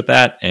mesh with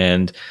that.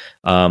 And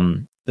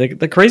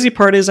the crazy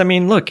part is, I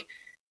mean, look,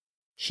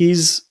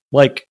 he's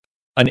like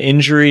an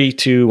injury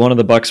to one of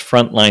the Bucks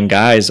frontline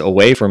guys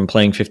away from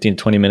playing 15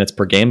 to 20 minutes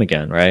per game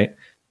again, right?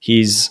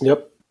 He's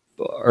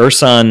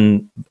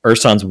Ersan's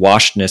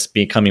washedness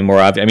becoming more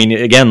obvious. I mean,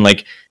 again,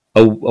 like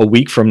a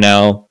week from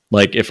now,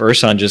 like if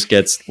Ersan just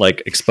gets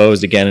like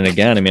exposed again and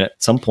again, I mean,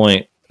 at some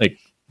point, like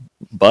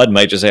Bud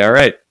might just say, all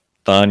right,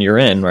 Thon, you're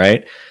in,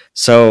 right?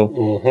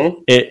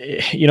 So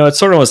it's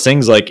sort of those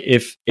things like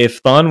if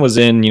Thon was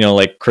in,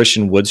 like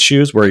Christian Wood's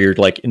shoes where you're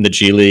like in the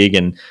G League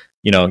and,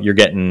 you're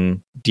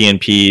getting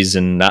DNPs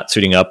and not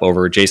suiting up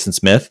over Jason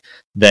Smith,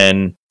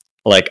 then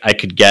like I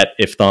could get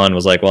if Thon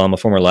was like, well, I'm a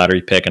former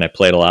lottery pick and I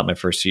played a lot my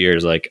first 2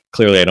 years. Like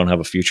clearly I don't have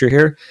a future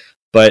here,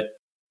 but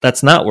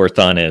that's not where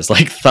Thon is.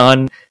 Like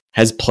Thon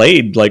has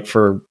played like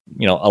for,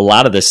 a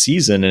lot of this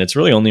season, and it's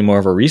really only more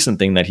of a recent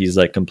thing that he's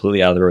like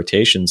completely out of the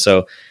rotation.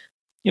 So,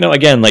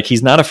 again, like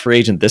he's not a free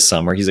agent this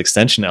summer. He's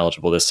extension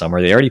eligible this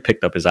summer. They already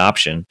picked up his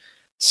option.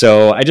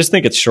 So I just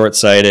think it's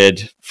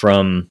short-sighted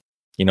from,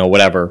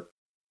 whatever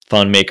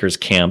Thon makers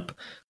camp,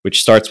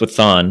 which starts with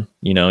Thon.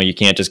 You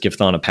can't just give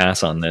Thon a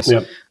pass on this.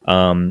 Yep.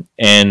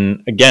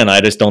 And again, I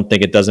just don't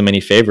think it does him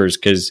any favors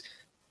because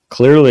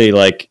clearly,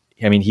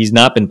 he's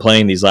not been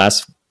playing these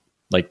last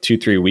like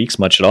 2-3 weeks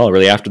much at all.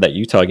 Really, after that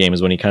Utah game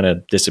is when he kind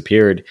of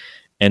disappeared.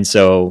 And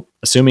so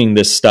assuming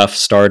this stuff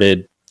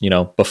started,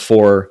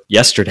 before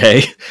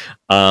yesterday,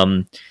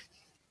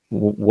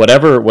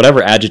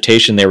 whatever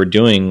agitation they were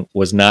doing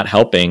was not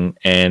helping.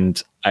 And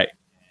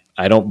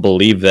I don't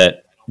believe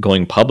that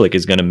going public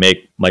is going to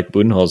make Mike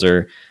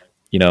Budenholzer,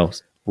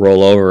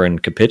 roll over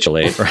and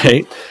capitulate.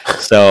 Right.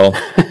 So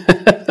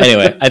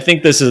anyway, I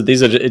think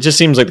it just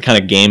seems like the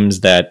kind of games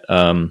that,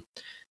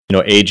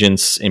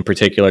 agents in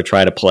particular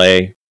try to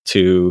play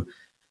to,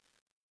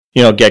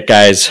 get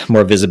guys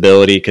more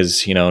visibility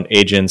because,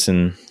 agents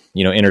and,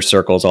 inner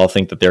circles all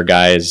think that their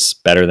guy is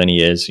better than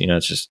he is.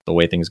 It's just the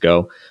way things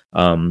go.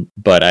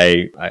 But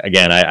I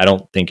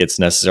don't think it's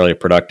necessarily a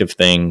productive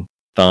thing.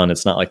 Thon,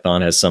 it's not like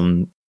Thon has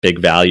some big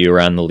value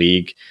around the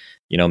league.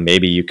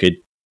 Maybe you could,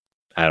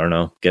 I don't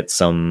know, get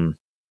some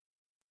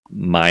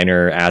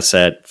minor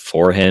asset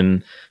for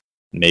him.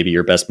 Maybe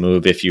your best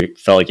move, if you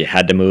felt like you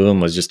had to move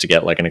him, was just to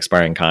get like an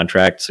expiring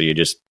contract. So you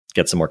just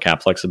get some more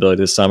cap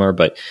flexibility this summer.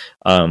 But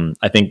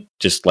I think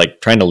just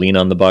like trying to lean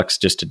on the Bucks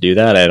just to do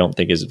that, I don't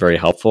think is very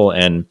helpful.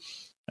 And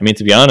I mean,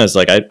 to be honest,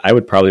 like I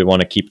would probably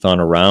want to keep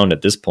Thon around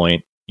at this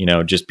point,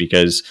 just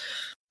because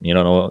you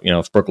don't know,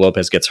 if Brook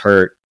Lopez gets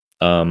hurt,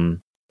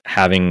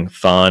 having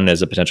Thon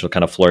as a potential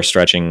kind of floor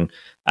stretching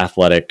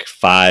athletic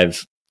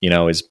 5,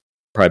 is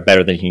probably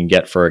better than he can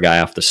get for a guy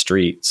off the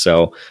street.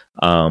 So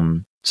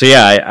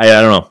yeah, I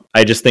don't know.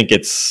 I just think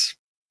it's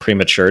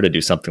premature to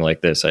do something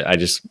like this.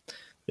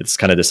 It's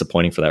kind of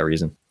disappointing for that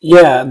reason.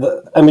 Yeah.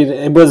 I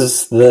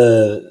was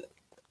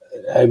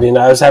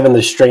having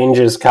the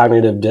strangest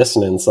cognitive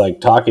dissonance, like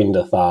talking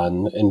to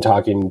Thon and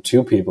talking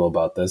to people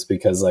about this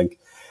because I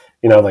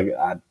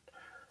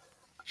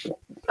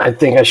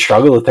think I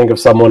struggle to think of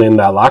someone in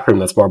that locker room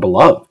that's more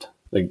beloved.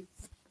 Like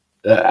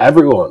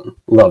everyone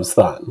loves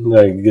Thon.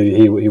 Like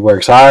he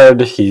works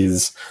hard.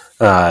 He's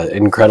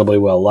incredibly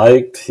well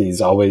liked.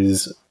 He's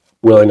always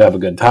willing to have a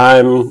good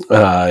time.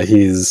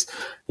 He's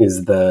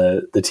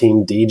the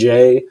team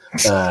DJ.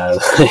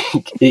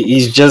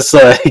 He's just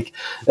like,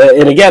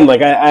 and again,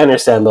 like I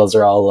understand those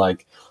are all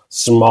like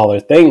smaller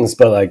things,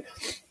 but like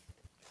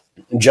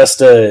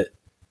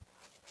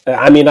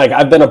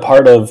I've been a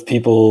part of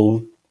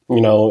people,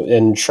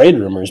 in trade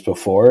rumors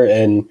before,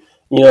 and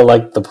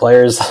like the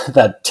players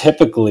that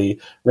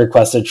typically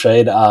request a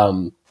trade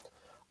aren't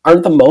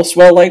the most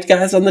well-liked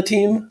guys on the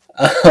team.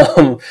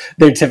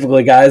 They're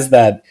typically guys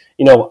that,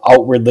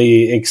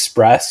 outwardly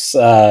express,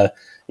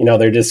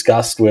 their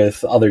disgust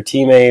with other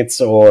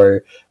teammates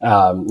or,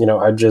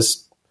 are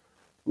just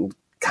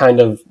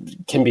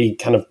can be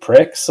kind of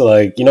pricks.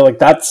 Like,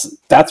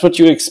 that's what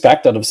you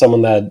expect out of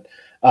someone that,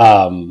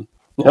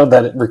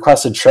 that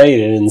requests a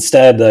trade. And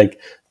instead, like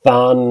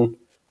Thon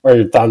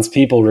or Thon's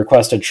people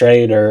request a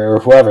trade or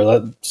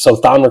whoever. So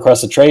Thon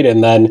requests a trade.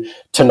 And then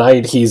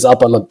tonight he's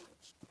up on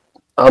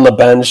the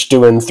bench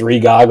doing 3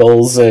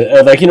 goggles,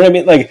 like, what I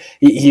mean? Like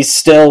he's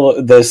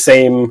still the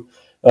same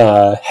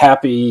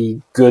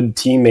happy, good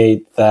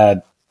teammate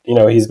that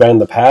he's been in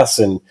the past.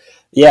 And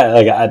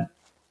yeah,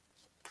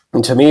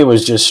 to me it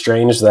was just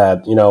strange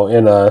that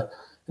in a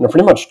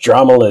pretty much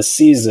dramaless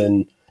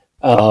season,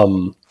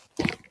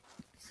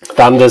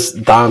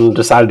 Thon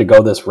decided to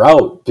go this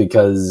route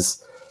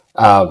because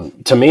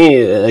to me,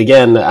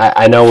 again,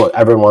 I know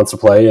everyone wants to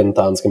play and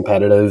Thon's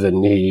competitive,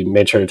 and he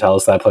made sure to tell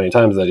us that plenty of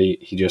times that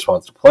he just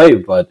wants to play.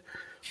 But,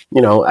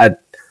 I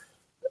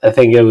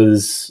think it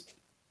was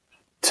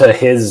to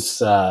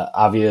his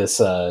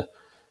obvious, I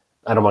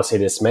don't want to say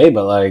dismay,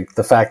 but like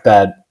the fact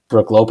that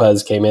Brook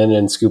Lopez came in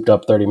and scooped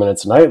up 30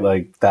 minutes a night,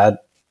 like that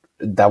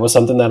was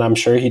something that I'm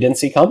sure he didn't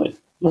see coming.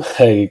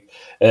 Like,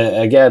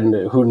 again,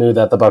 who knew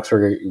that the Bucks were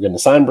going to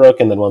sign Brook?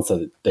 And then once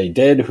they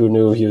did, who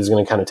knew he was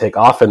going to kind of take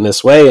off in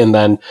this way? And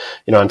then,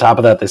 on top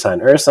of that, they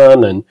signed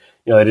Ersan, and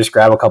they just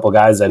grab a couple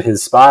guys at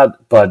his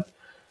spot. But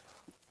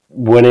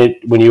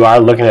when you are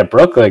looking at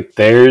Brook, like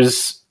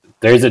there's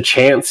a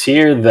chance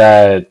here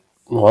that,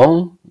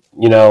 well,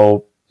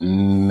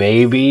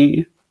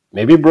 maybe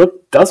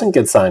Brook doesn't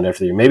get signed after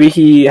the year. Maybe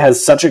he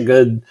has such a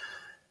good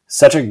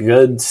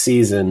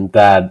season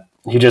that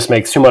he just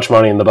makes too much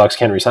money and the Bucks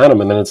can't re-sign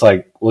him. And then it's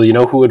like, well,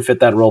 who would fit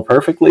that role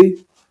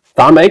perfectly?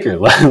 Thon Maker.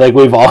 Like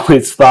we've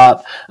always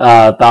thought,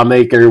 Thon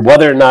Maker,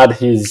 whether or not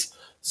he's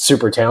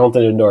super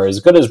talented or as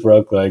good as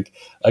Brook, like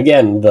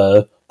again,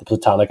 the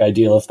platonic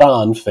ideal of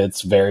Thon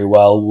fits very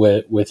well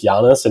with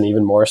Giannis, and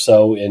even more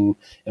so in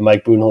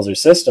Mike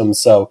Budenholzer's system.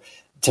 So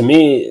to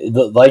me,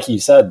 like you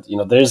said,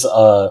 there's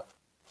a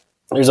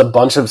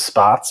bunch of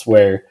spots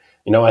where,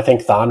 I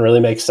think Thon really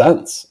makes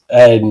sense.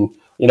 And,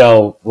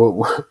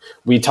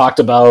 we talked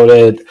about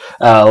it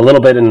a little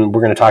bit, and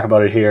we're going to talk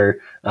about it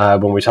here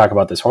when we talk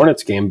about this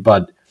Hornets game.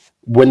 But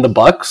when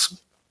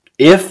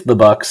if the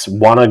Bucks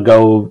want to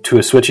go to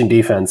a switching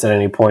defense at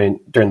any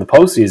point during the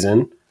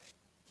postseason,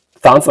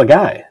 Thon's the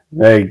guy.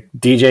 Like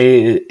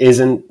DJ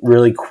isn't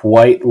really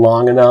quite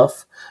long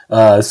enough.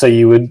 So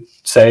you would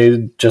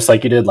say, just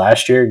like you did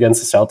last year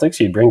against the Celtics,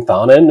 you'd bring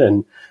Thon in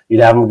and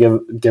you'd have him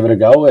give it a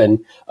go.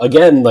 And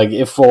again, like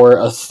if for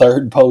a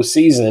third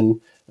postseason,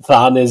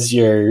 Thon is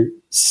your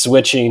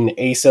switching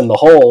ace in the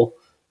hole,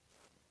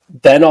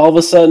 then all of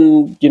a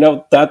sudden,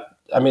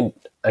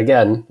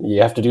 again,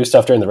 you have to do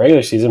stuff during the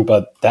regular season,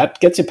 but that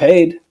gets you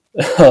paid.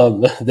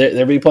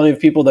 There'd be plenty of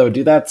people that would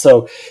do that.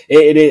 So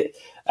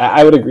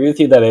I would agree with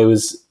you that it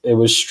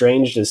was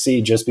strange to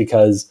see, just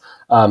because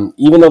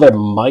even though there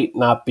might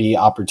not be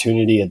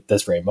opportunity at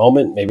this very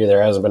moment, maybe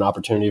there hasn't been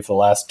opportunity for the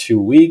last 2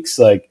 weeks,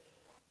 like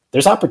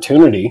there's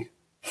opportunity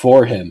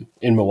for him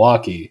in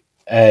Milwaukee.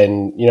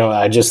 And,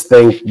 I just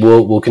think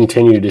we'll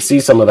continue to see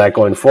some of that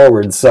going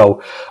forward.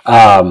 So,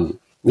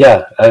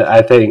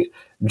 I think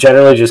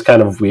generally just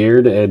kind of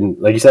weird. And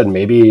like you said,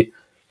 maybe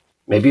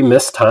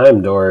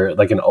mistimed or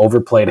like an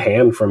overplayed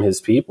hand from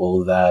his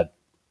people that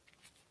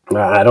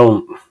I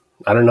don't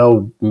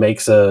know,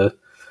 makes a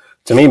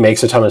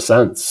ton of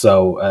sense.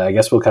 So I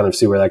guess we'll kind of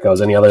see where that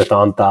goes. Any other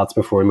thoughts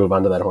before we move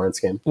on to that Hornets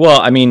game?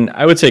 Well,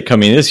 I would say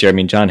coming this year,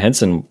 John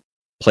Henson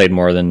played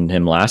more than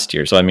him last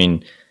year. So,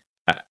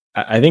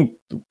 I think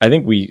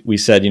we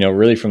said,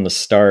 really from the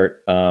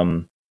start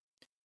of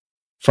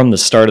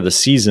the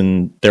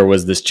season, there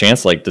was this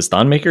chance, like, does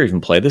Thon Maker even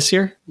play this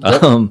year?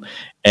 Yep.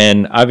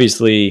 And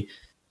obviously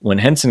when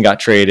Henson got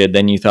traded,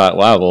 then you thought,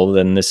 wow, well,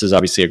 then this is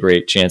obviously a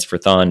great chance for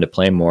Thon to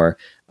play more.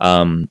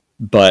 But,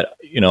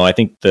 I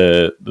think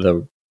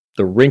the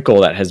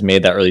wrinkle that has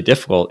made that really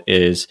difficult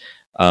is,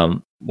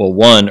 one,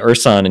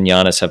 Ersan and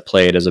Giannis have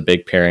played as a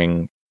big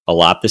pairing a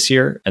lot this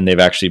year, and they've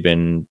actually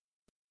been,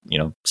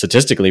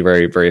 statistically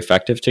very, very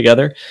effective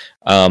together.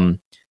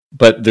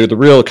 But the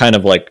real kind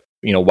of like,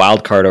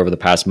 wild card over the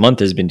past month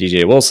has been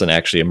DJ Wilson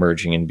actually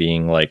emerging and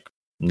being like,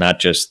 not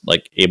just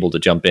like able to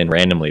jump in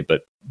randomly,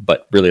 but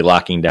really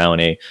locking down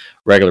a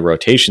regular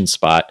rotation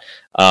spot.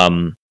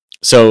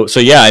 So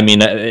yeah,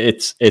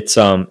 it's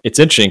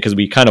interesting because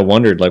we kind of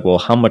wondered like, well,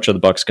 how much are the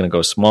Bucks going to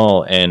go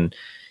small? And,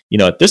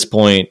 at this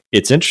point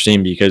it's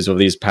interesting because of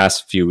these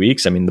past few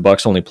weeks, the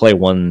Bucks only play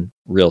one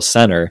real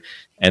center.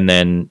 And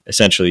then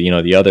essentially,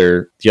 the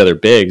other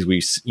bigs,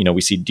 we see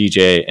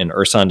DJ and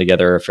Ersan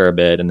together a fair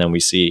bit. And then we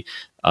see,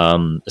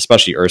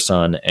 especially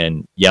Ersan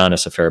and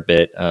Giannis a fair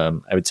bit. I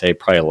would say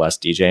probably less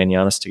DJ and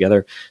Giannis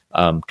together,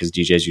 because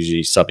DJ is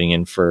usually subbing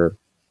in for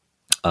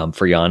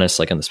Giannis,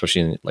 like, and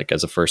especially like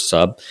as a first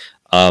sub.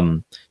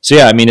 So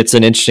yeah, it's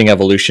an interesting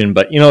evolution,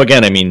 but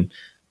again,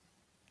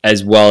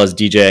 as well as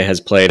DJ has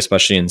played,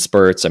 especially in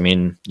spurts,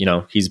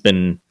 he's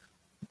been,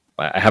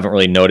 I haven't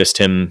really noticed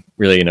him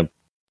really in a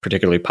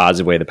particularly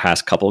positive way the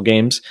past couple of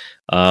games.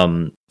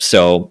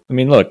 So,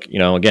 look,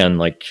 again,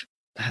 like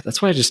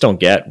that's what I just don't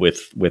get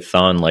with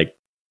Thon, like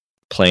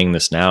playing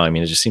this now.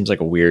 It just seems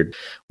like a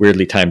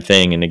weirdly timed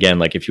thing. And again,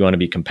 like if you want to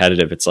be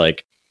competitive, it's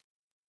like,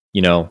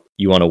 you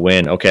want to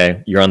win.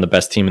 Okay. You're on the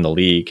best team in the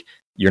league.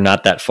 You're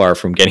not that far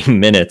from getting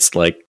minutes,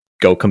 like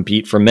go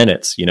compete for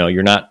minutes.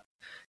 You're not,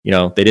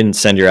 they didn't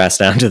send your ass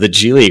down to the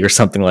G League or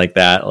something like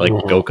that. Like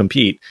go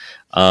compete.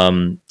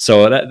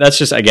 So that's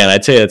just, again,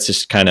 I'd say that's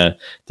just kind of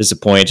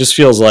disappointing. It just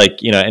feels like,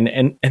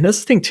 and that's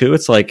the thing too.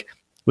 It's like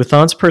with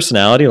Thon's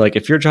personality, like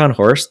if you're John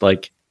Horst,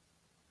 like,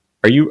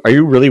 are you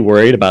really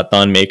worried about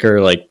Thon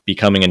Maker, like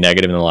becoming a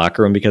negative in the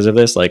locker room because of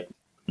this? Like,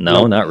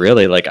 no, not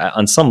really. Like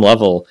on some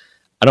level,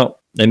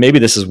 and maybe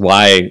this is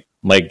why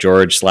Mike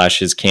George /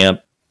 his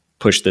camp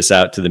pushed this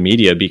out to the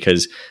media,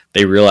 because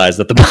they realize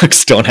that the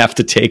Bucks don't have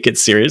to take it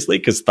seriously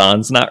because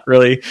Thon's not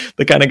really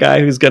the kind of guy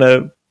who's going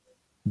to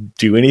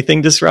do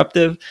anything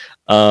disruptive.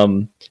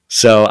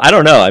 So I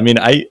don't know.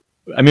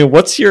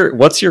 What's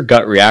your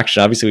gut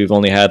reaction? Obviously we've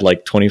only had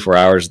like 24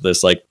 hours of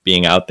this, like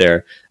being out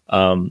there.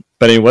 But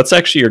what's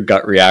actually your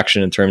gut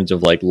reaction in terms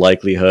of like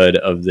likelihood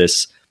of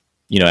this,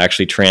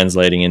 actually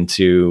translating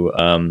into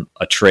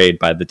a trade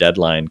by the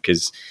deadline?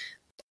 Because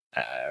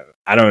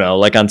I don't know,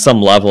 like on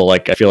some level,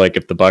 like I feel like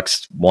if the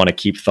Bucks want to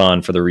keep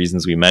Thon for the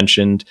reasons we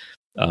mentioned,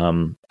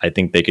 I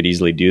think they could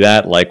easily do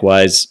that.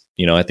 Likewise,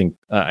 I think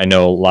I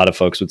know a lot of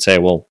folks would say,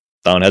 well,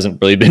 Thon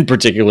hasn't really been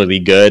particularly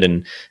good,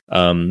 and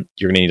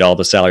you're going to need all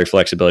the salary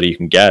flexibility you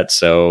can get.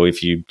 So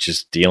if you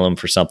just deal him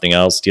for something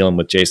else, deal him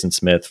with Jason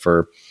Smith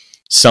for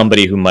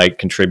somebody who might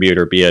contribute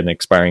or be an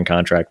expiring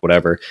contract,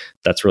 whatever,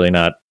 that's really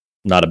not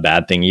a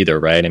bad thing either,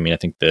 right? I mean, I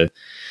think the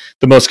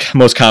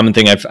most common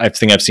thing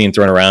I've seen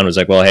thrown around was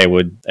like, well, hey,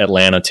 would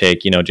Atlanta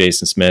take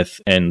Jason Smith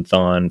and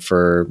Thon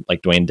for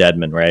like Dwayne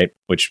Dedmon, right?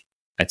 Which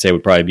I'd say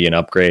would probably be an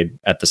upgrade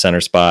at the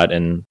center spot,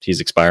 and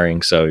he's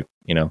expiring, so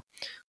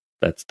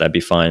that'd be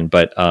fine.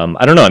 But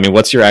I don't know. I mean,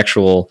 what's your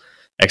actual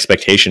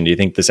expectation? Do you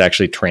think this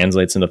actually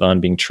translates into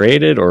Thon being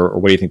traded, or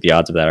what do you think the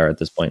odds of that are at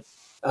this point?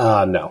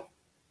 No.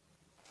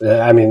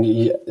 I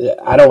mean,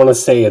 I don't want to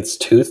say it's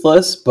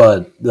toothless,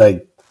 but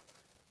like,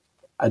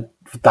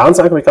 Thon's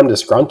not going to become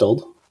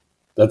disgruntled.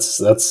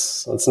 That's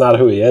not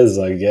who he is.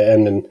 Like,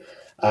 and then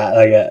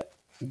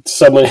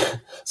so many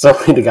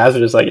of the guys are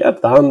just like, yeah,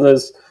 Thon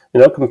is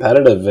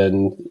competitive,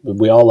 and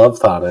we all love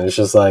Thon, and it's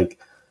just like,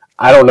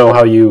 I don't know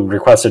how you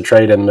requested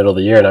trade in the middle of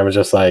the year, and I was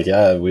just like,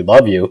 yeah, we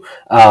love you,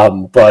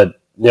 but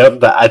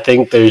I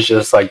think there's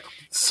just like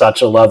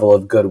such a level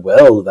of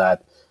goodwill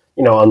that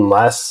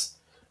unless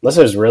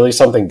there's really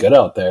something good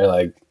out there,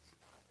 like,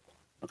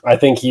 I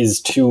think he's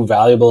too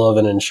valuable of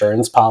an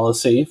insurance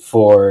policy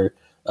for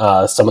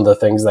some of the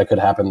things that could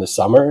happen this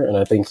summer. And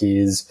I think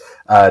he's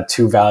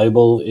too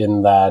valuable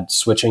in that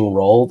switching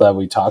role that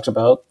we talked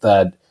about,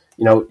 that,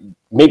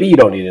 maybe you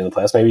don't need it in the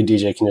playoffs. Maybe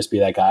DJ can just be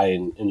that guy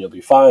and you'll be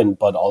fine.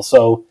 But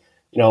also,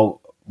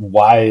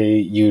 why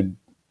you'd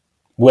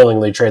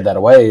willingly trade that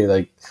away?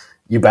 Like,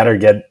 you better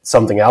get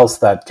something else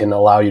that can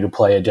allow you to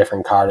play a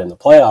different card in the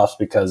playoffs,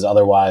 because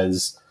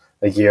otherwise,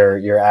 like,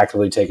 you're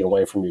actively taken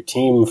away from your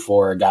team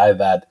for a guy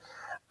that,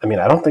 I mean,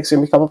 I don't think is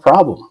going to become a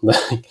problem.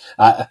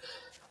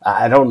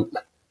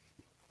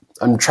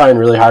 I'm trying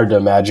really hard to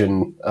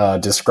imagine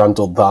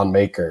disgruntled Thon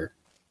Maker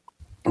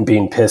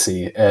being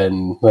pissy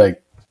and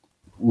like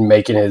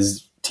making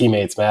his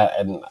teammates mad,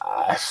 and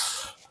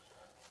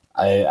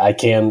I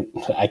can't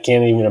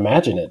even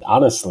imagine it,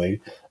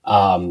 honestly.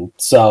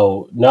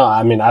 So no,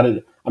 I mean,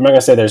 I'm not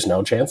gonna say there's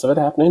no chance of it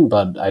happening,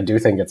 but I do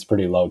think it's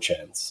pretty low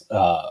chance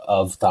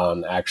of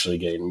Thon actually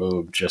getting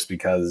moved, just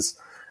because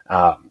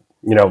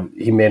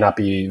he may not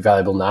be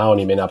valuable now and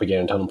he may not be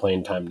getting a ton of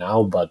playing time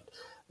now, but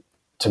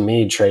to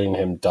me, trading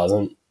him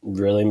doesn't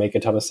really make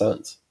a ton of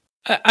sense.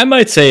 I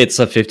might say it's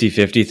a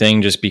 50-50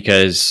 thing, just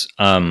because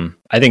I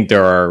think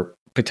there are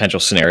potential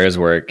scenarios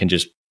where it can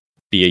just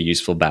be a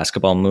useful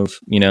basketball move.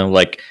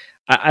 Like,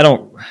 I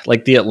don't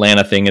like the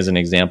Atlanta thing as an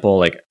example.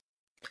 Like,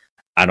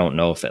 I don't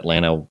know if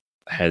Atlanta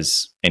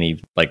has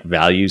any like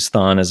values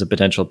Thon as a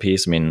potential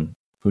piece. I mean,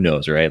 who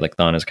knows, right? Like,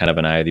 Thon is kind of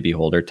an eye of the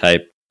beholder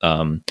type.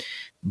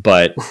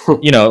 But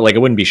like,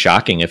 it wouldn't be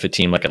shocking if a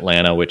team like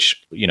Atlanta,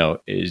 which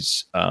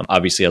is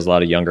obviously has a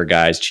lot of younger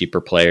guys, cheaper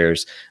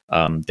players,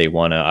 they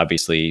want to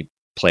obviously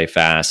play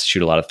fast,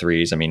 shoot a lot of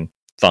threes. I mean,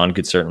 Thon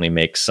could certainly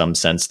make some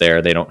sense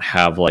there. They don't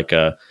have like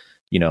a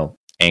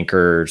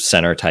anchor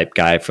center type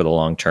guy for the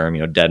long term.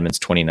 Dedmon's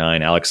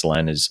 29, Alex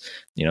Len is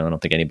I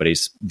don't think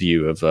anybody's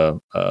view of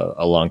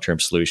a long term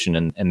solution,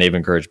 and they've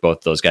encouraged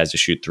both those guys to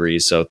shoot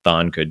threes. So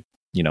Thon could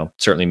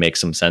certainly make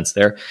some sense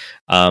there.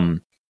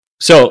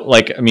 So,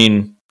 like, I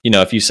mean,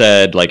 if you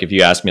said, like, if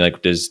you asked me,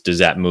 like, does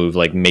that move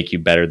like make you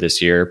better this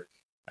year?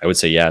 I would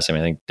say yes. I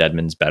mean, I think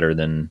Dedmon's better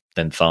than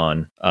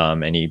Thon,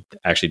 and he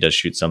actually does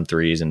shoot some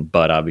threes, and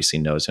Bud obviously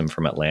knows him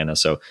from Atlanta.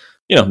 So,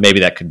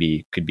 maybe that could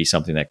be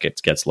something that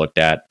gets looked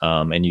at,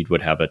 and you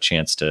would have a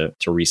chance to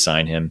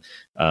re-sign him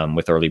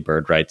with early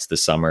bird rights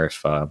this summer,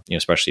 if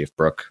especially if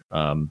Brook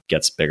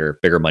gets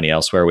bigger money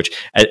elsewhere. Which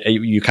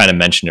you kind of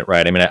mentioned it,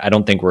 right? I mean, I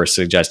don't think we're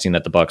suggesting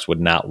that the Bucks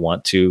would not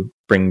want to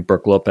bring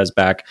Brook Lopez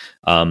back.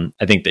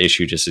 I think the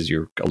issue, just as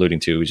you're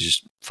alluding to, is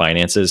just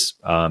finances,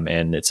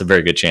 and it's a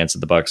very good chance that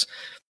the Bucks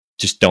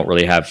just don't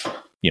really have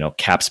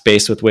cap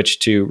space with which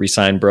to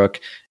re-sign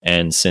Brook,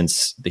 and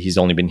since he's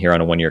only been here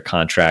on a 1-year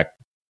contract,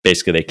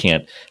 basically they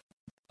can't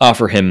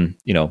offer him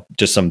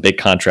just some big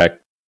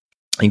contract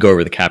and go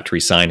over the cap to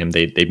re-sign him.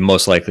 They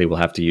most likely will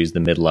have to use the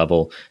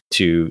mid-level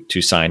to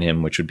sign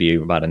him, which would be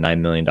about a $9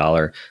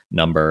 million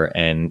number,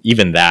 and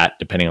even that,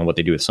 depending on what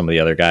they do with some of the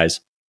other guys,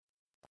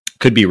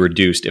 could be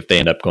reduced if they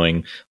end up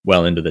going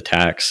well into the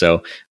tax.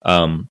 So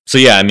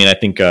yeah, I mean, I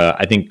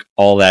think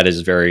all that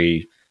is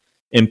very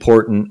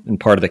important and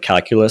part of the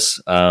calculus.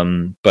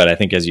 But I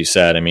think, as you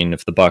said, I mean,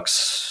 if the Bucks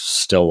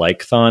still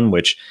like Thon,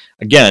 which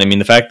again, I mean,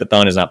 the fact that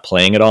Thon is not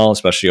playing at all,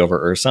 especially over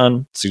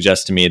Ersan,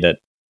 suggests to me that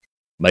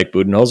Mike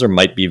Budenholzer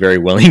might be very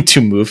willing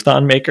to move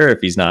Thon Maker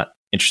if he's not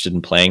interested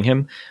in playing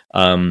him.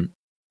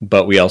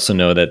 But we also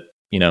know that,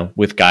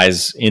 with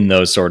guys in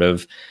those sort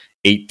of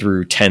 8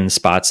 through 10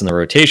 spots in the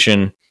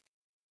rotation,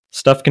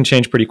 stuff can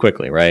change pretty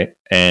quickly, right?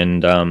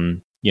 And,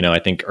 I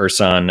think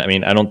Ersan, I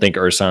mean, I don't think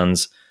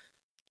Ersan's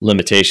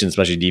limitations,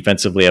 especially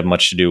defensively, have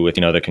much to do with,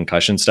 the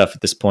concussion stuff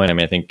at this point. I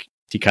mean, I think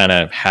he kind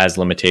of has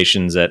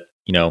limitations that,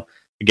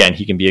 again,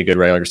 he can be a good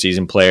regular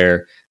season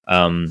player.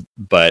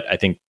 But I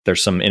think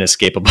there's some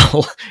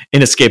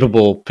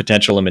inescapable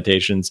potential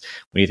limitations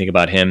when you think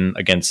about him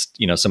against,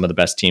 some of the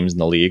best teams in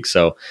the league.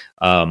 So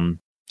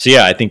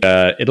yeah, I think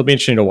it'll be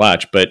interesting to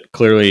watch, but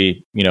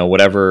clearly,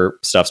 whatever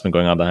stuff's been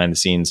going on behind the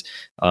scenes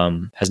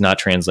has not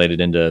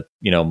translated into,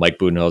 Mike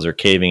Budenholzer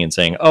caving and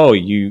saying, "Oh,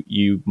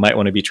 you might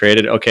want to be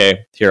traded.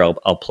 Okay, here,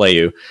 I'll play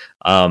you."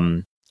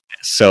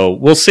 So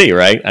we'll see,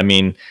 right? I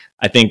mean,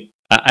 I think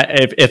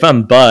if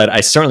I'm Bud,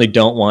 I certainly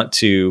don't want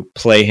to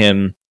play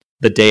him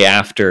the day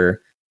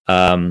after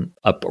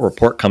a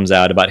report comes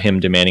out about him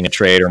demanding a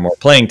trade or more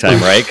playing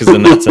time, right? Because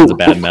then that sends a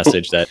bad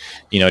message that,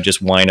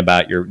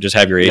 just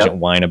have your agent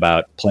whine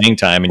about playing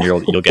time and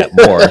you'll get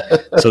more.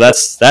 So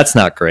that's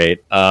not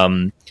great.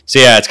 So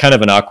yeah, it's kind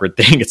of an awkward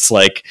thing. It's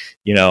like,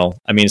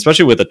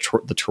 especially with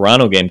the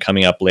Toronto game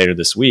coming up later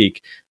this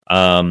week,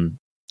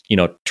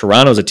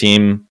 Toronto's a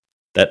team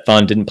that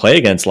Thon didn't play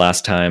against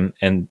last time,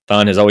 and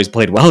Thon has always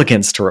played well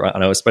against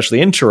Toronto,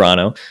 especially in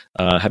Toronto,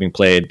 having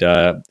played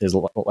his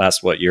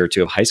last year or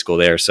two of high school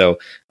there. So,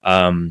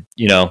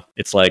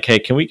 it's like, hey,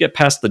 can we get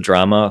past the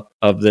drama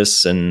of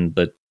this and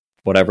the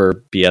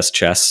whatever BS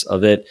chess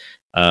of it?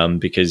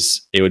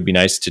 Because it would be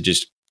nice to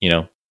just,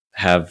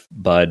 have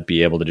Bud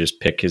be able to just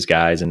pick his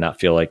guys and not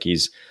feel like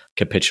he's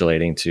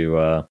capitulating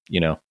to,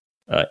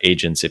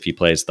 agents if he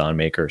plays Thon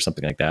Maker or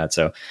something like that.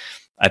 So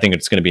I think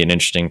it's going to be an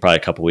interesting, probably a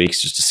couple weeks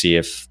just to see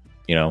if,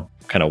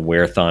 kind of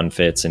where Thon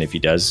fits and if he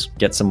does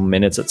get some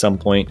minutes at some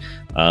point.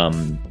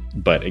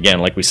 But again,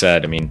 like we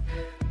said, I mean,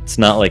 it's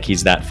not like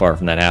he's that far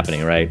from that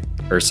happening, right?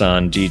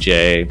 Ersan,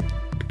 DJ,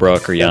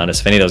 Brooke, or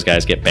Giannis, if any of those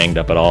guys get banged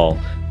up at all,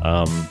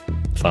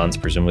 Thon's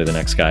presumably the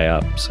next guy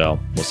up. So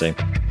we'll see.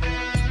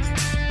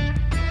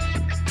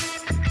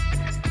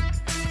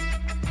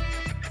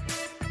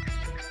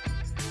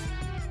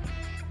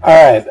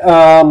 All right,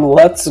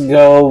 let's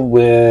go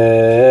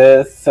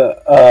with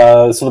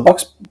so the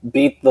Bucks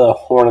beat the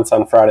Hornets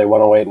on Friday,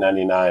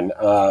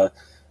 108-99.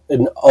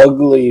 An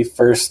ugly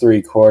first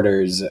three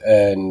quarters,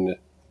 and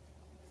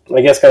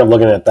I guess kind of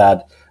looking at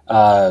that,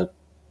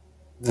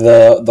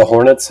 the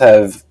Hornets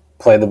have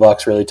played the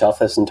Bucks really tough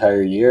this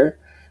entire year.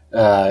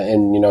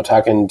 And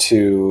talking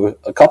to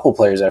a couple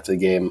players after the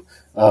game,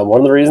 one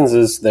of the reasons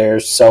is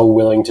they're so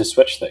willing to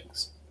switch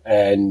things.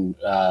 And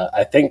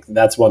I think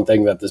that's one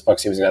thing that this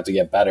Bucks team is going to have to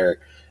get better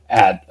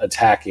at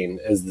attacking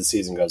as the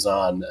season goes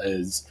on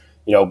is,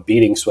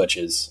 beating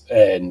switches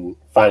and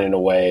finding a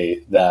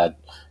way that,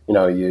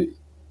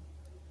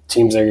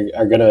 teams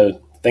are going to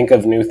think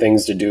of new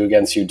things to do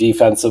against you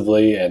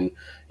defensively. And,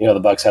 the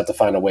Bucks have to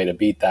find a way to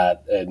beat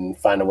that and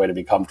find a way to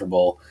be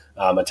comfortable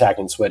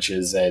attacking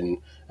switches. And,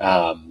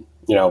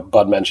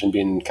 Bud mentioned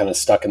being kind of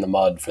stuck in the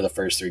mud for the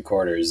first three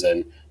quarters.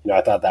 And,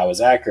 I thought that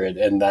was accurate.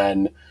 And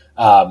then,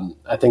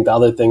 I think the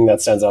other thing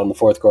that stands out in the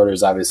fourth quarter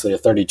is obviously a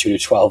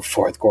 32-12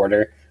 fourth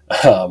quarter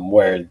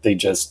where they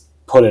just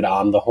put it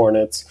on the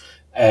Hornets.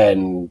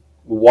 And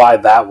why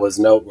that was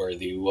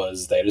noteworthy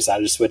was they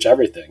decided to switch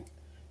everything.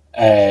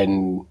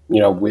 And,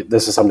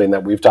 this is something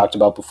that we've talked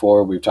about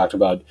before. We've talked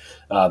about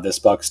this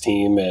Bucks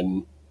team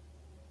and,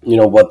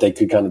 what they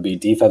could kind of be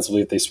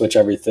defensively if they switch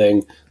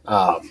everything,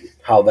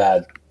 how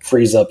that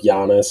frees up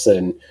Giannis.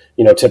 And,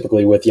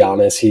 typically with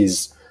Giannis,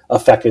 he's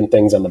affecting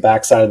things on the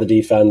backside of the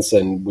defense.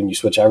 And when you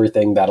switch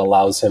everything, that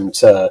allows him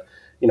to,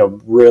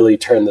 really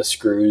turn the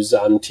screws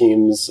on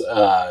teams,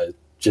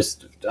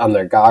 just on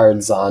their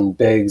guards, on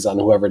bigs, on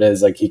whoever it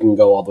is. Like he can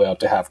go all the way up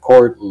to half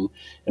court and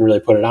really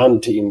put it on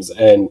teams.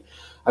 And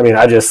I mean,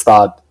 I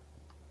thought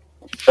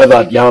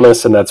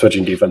Giannis and that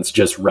switching defense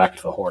just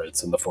wrecked the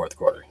Hornets in the fourth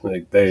quarter.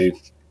 Like they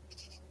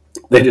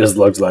just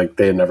looked like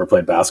they had never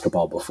played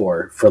basketball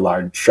before for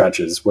large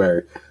stretches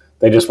where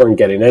they just weren't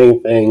getting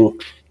anything.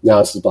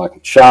 Giannis was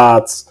blocking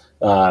shots.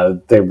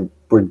 They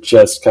were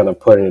just kind of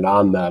putting it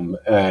on them.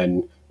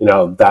 And,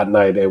 that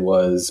night it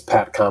was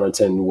Pat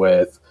Connaughton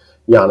with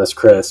Giannis,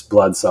 Chris,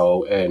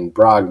 Bledsoe, and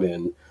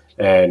Brogdon.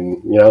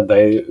 And,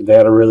 they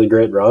had a really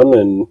great run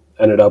and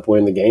ended up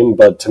winning the game.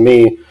 But to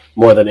me,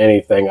 more than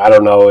anything, I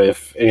don't know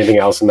if anything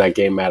else in that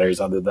game matters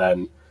other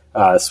than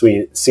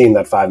seeing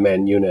that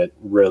five-man unit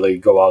really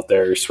go out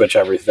there, switch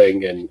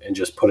everything, and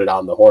just put it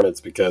on the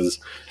Hornets because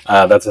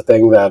that's a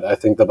thing that I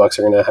think the Bucks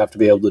are going to have to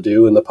be able to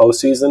do in the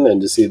postseason,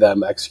 and to see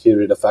them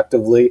executed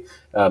effectively,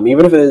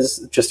 even if it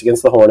is just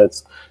against the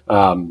Hornets,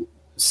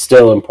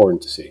 still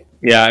important to see.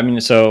 Yeah, I mean,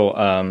 so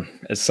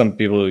as some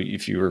people,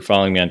 if you were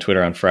following me on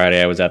Twitter on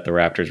Friday, I was at the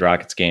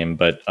Raptors-Rockets game,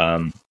 but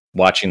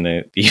watching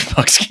the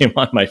Bucks game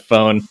on my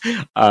phone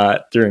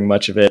during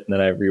much of it, and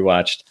then I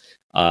rewatched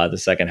the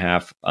second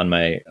half on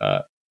my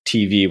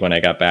TV when I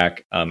got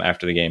back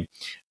after the game.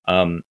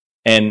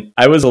 And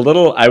I was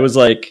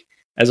like,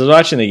 as I was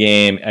watching the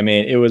game, I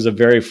mean, it was a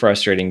very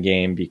frustrating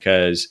game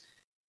because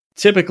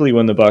typically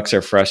when the Bucks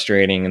are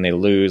frustrating and they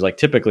lose, like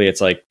typically it's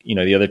like,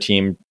 the other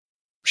team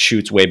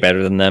shoots way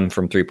better than them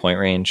from 3-point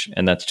range.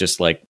 And that's just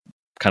like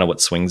kind of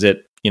what swings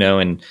it,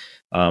 and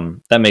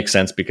that makes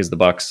sense because the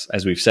Bucks,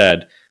 as we've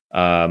said,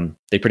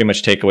 they pretty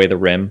much take away the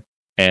rim,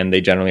 and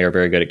they generally are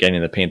very good at getting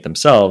in the paint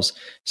themselves.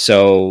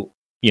 So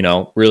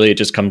really it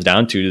just comes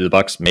down to, do the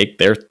Bucks make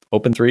their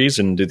open threes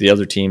and do the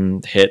other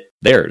team hit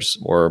theirs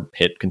or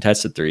hit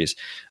contested threes?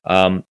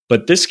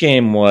 But this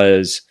game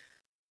was,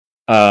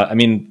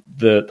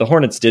 the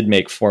Hornets did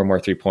make 4 more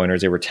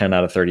 3-pointers. They were 10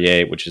 out of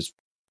 38, which is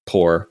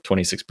poor,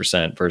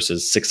 26%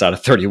 versus 6 out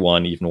of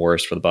 31, even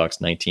worse for the Bucks,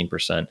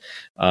 19%.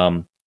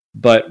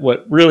 But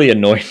what really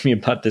annoyed me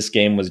about this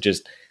game was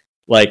just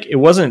like, it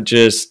wasn't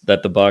just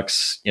that the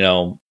Bucks,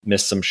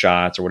 missed some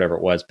shots or whatever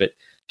it was, but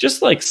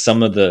just like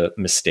some of the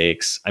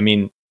mistakes. I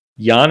mean,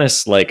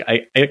 Giannis, like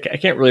I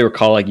can't really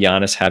recall like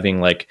Giannis having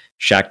like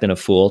Shaqtin' a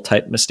Fool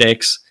type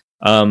mistakes.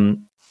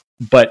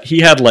 But he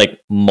had like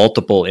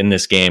multiple in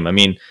this game. I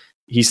mean,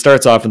 he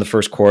starts off in the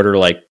first quarter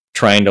like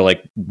trying to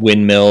like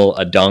windmill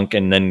a dunk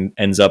and then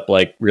ends up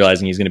like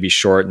realizing he's going to be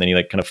short, and then he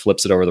like kind of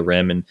flips it over the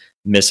rim and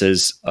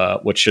misses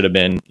what should have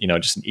been,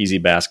 just an easy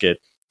basket.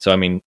 So I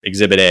mean,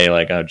 Exhibit A,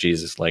 like, oh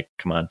Jesus, like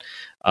come on.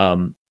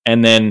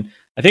 And then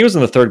I think it was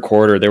in the third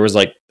quarter, there were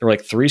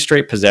 3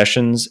 straight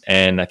possessions,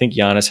 and I think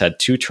Giannis had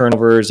 2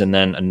 turnovers, and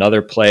then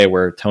another play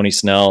where Tony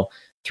Snell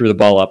threw the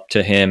ball up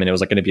to him, and it was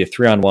like going to be a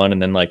 3-on-1,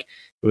 and then like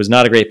it was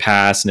not a great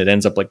pass, and it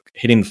ends up like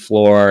hitting the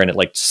floor, and it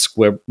like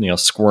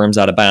squirms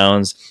out of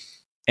bounds,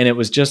 and it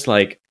was just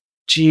like,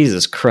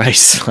 Jesus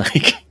Christ,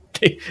 like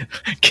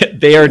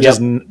they are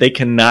just they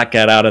cannot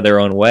get out of their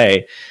own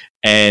way,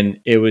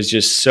 and it was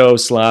just so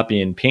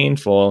sloppy and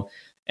painful.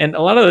 And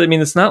a lot of it, I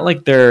mean, it's not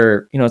like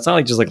they're, it's not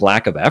like just like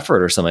lack of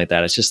effort or something like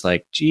that. It's just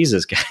like,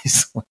 Jesus,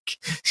 guys,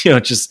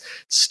 like, just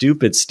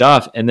stupid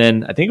stuff. And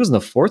then I think it was in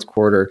the fourth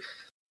quarter,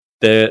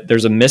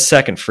 there's a missed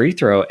second free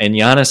throw, and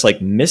Giannis like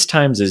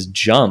mistimes his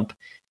jump,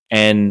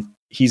 and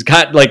he's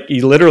got like,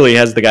 he literally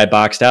has the guy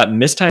boxed out,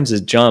 and mistimes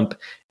his jump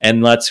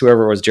and lets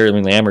whoever it was,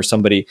 Jeremy Lamb or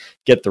somebody,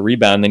 get the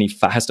rebound. And then he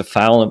has to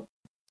foul him.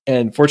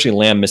 And fortunately,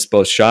 Lamb missed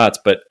both shots,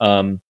 but,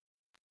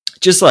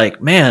 just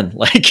like, man,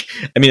 like,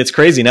 I mean, it's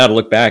crazy now to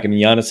look back. I mean,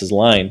 Giannis's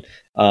line,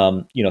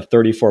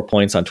 34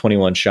 points on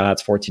 21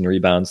 shots, 14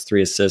 rebounds,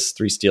 3 assists,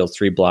 3 steals,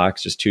 3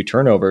 blocks, just 2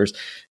 turnovers.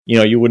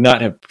 You would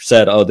not have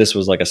said, oh, this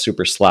was like a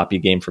super sloppy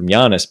game from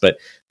Giannis, but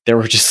there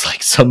were just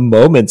like some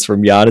moments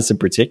from Giannis in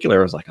particular.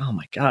 I was like, oh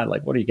my God,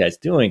 like, what are you guys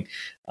doing?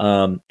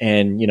 And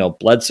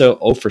Bledsoe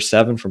 0 for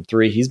 7 from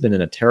 3. He's been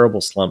in a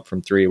terrible slump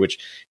from 3, which,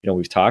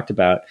 we've talked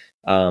about.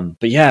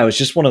 But yeah, it was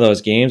just one of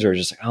those games where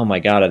it's just like, oh my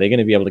God, are they going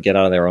to be able to get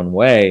out of their own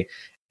way?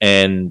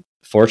 And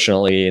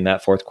fortunately, in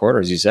that fourth quarter,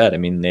 as you said, I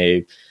mean,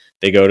 they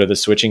go to the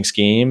switching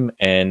scheme,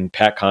 and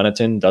Pat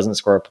Connaughton doesn't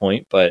score a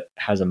point, but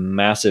has a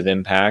massive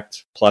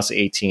impact, plus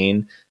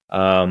 18,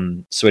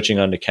 switching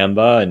on to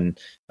Kemba. And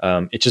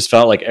it just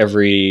felt like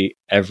every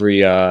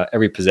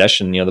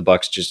possession, the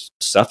Bucks just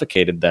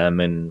suffocated them.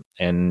 And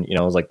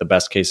it was like the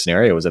best case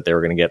scenario was that they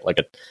were going to get like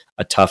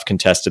a tough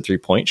contested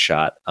 3-point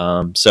shot.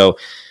 So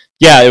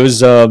yeah, it was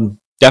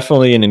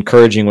definitely an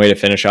encouraging way to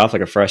finish off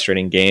like a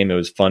frustrating game. It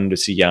was fun to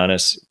see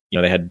Giannis.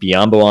 They had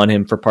Biyombo on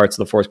him for parts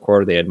of the fourth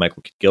quarter. They had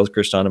Michael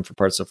Gilchrist on him for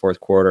parts of the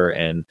fourth quarter.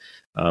 And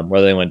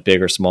whether they went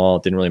big or small,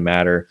 it didn't really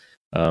matter.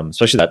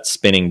 Especially that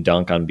spinning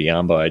dunk on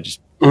Biyombo.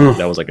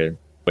 That was like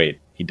wait,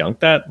 he dunked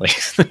that? Like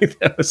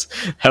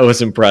that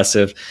was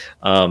impressive.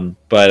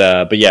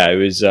 But yeah,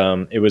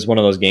 it was one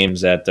of those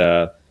games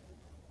that,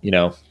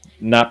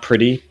 not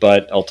pretty,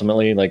 but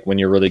ultimately, like, when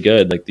you're really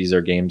good, like, these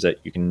are games that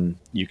you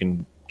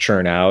can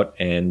churn out.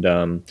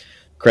 And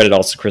credit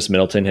also Chris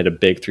Middleton, hit a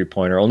big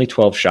 3-pointer, only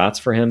 12 shots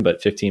for him,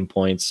 but 15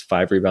 points,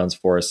 5 rebounds,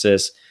 4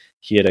 assists.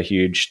 He had a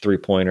huge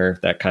 3-pointer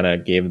that kind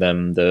of gave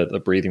them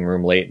the breathing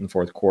room late in the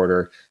fourth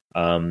quarter.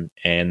 And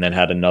then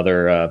had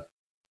another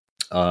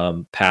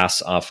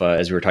pass off,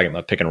 as we were talking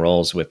about pick and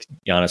rolls with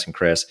Giannis and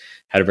Chris,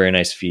 had a very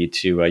nice feed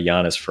to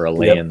Giannis for a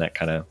lay-in that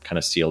kind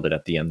of sealed it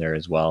at the end there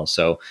as well.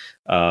 So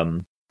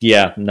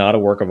yeah, not a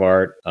work of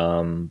art.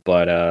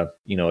 But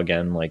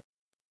again, like,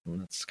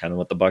 that's kind of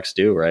what the Bucks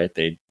do, right?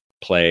 They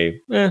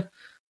play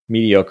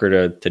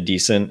mediocre to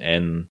decent,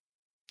 and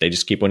they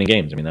just keep winning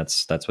games. I mean,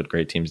 that's what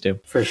great teams do.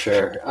 For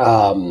sure.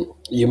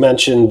 You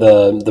mentioned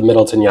the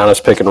Middleton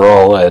Giannis pick and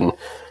roll, and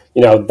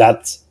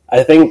that's,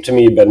 I think, to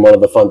me, been one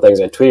of the fun things.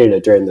 I tweeted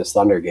it during this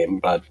Thunder game,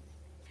 but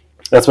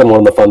that's been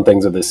one of the fun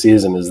things of this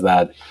season is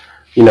that,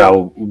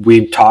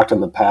 we've talked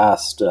in the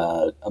past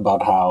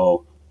about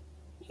how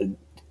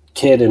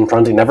Kidd and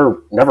Prunty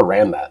never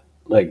ran that.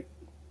 Like,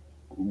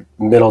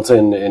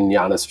 Middleton and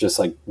Giannis just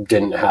like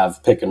didn't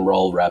have pick and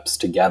roll reps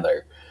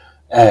together.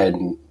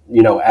 And,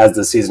 as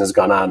the season has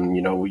gone on,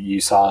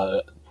 you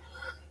saw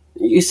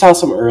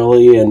some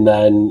early, and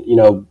then,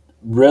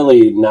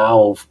 really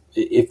now,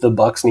 if the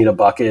Bucks need a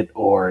bucket,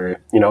 or,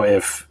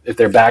 if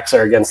their backs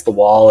are against the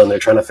wall and they're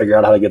trying to figure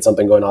out how to get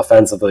something going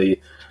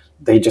offensively,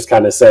 they just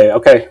kind of say,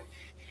 okay,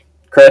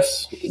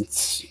 Chris,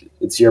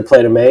 it's your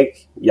play to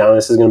make.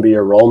 Giannis is going to be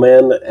your roll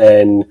man.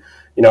 And,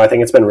 I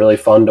think it's been really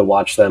fun to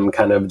watch them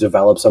kind of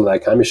develop some of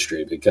that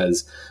chemistry,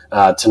 because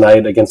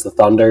tonight against the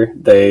Thunder,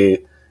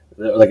 they,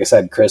 like I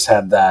said, Chris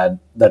had that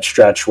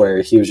stretch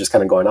where he was just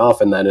kind of going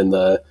off. And then in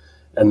the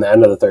end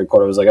of the third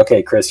quarter, it was like,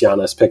 okay, Chris,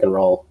 Giannis, pick and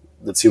roll.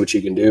 let's see what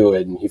you can do.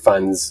 And he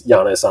finds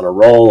Giannis on a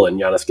roll, and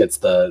Giannis gets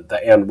the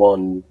and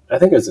one. I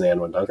think it was an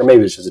and one dunk, or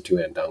maybe it's just a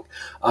 2-hand dunk.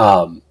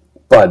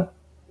 But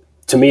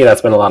to me,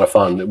 that's been a lot of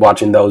fun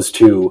watching those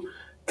two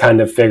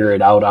kind of figure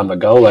it out on the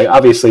go. Like,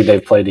 obviously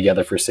they've played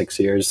together for 6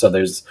 years, so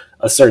there's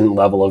a certain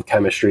level of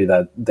chemistry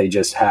that they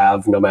just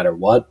have no matter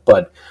what.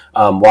 But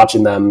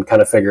watching them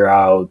kind of figure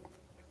out,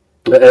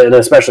 and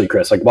especially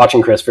Chris, like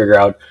watching Chris figure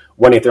out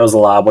when he throws the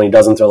lob, when he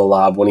doesn't throw the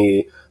lob, when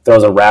he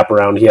throws a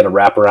wraparound. He had a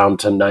wraparound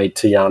tonight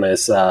to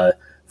Giannis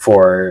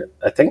for,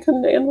 I think,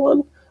 an and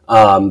one.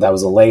 That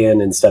was a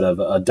lay-in instead of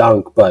a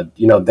dunk. But,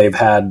 you know, they've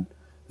had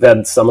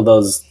some of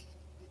those.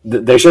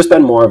 There's just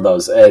been more of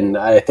those. And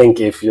I think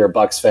if you're a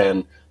Bucks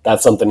fan,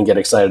 that's something to get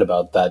excited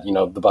about, that, you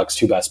know, the Bucks'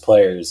 2 best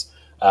players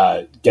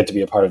get to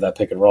be a part of that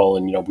pick and roll.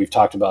 And, you know, we've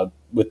talked about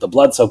with the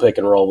Bledsoe pick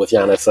and roll with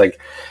Giannis, like,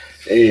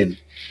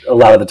 a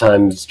lot of the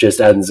times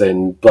just ends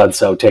in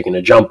Bledsoe taking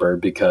a jumper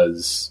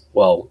because,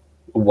 well,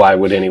 why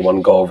would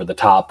anyone go over the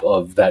top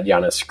of that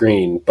Giannis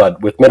screen?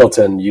 But with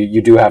Middleton,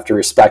 you do have to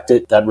respect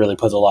it. That really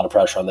puts a lot of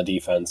pressure on the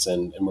defense,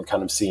 and we're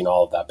kind of seeing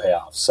all of that pay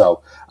off.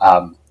 So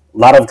a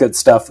lot of good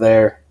stuff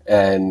there.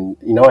 And,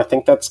 you know, I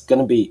think that's going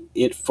to be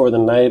it for the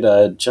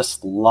night.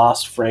 Just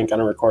lost Frank on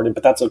a recording,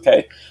 but that's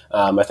okay.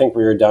 I think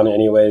we were done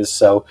anyways.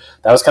 So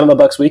that was kind of a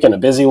Bucks weekend, a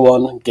busy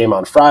one. Game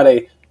on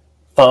Friday,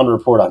 Thon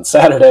report on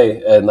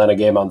Saturday, and then a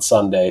game on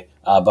Sunday.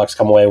 Bucks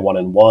come away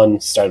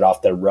 1-1. Started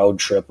off their road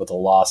trip with a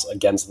loss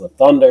against the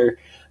Thunder.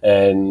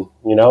 And,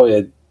 you know,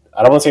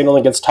 I don't want to say it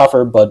only gets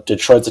tougher, but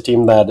Detroit's a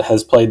team that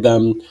has played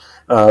them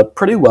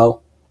pretty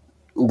well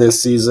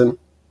this season.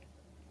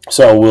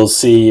 So we'll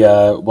see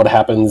what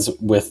happens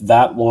with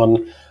that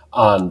one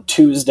on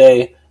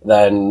Tuesday.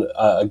 Then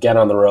again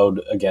on the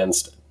road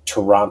against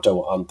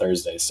Toronto on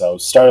Thursday. So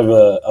start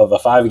of a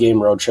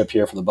 5-game road trip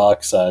here for the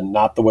Bucks.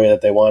 Not the way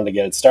that they wanted to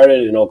get it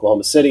started in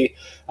Oklahoma City,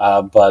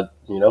 but,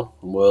 you know,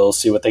 we'll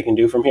see what they can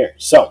do from here.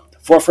 So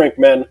for Frank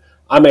Men,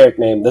 I'm Eric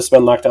Name. This has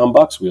been Lockdown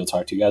Bucks. We'll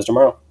talk to you guys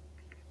tomorrow.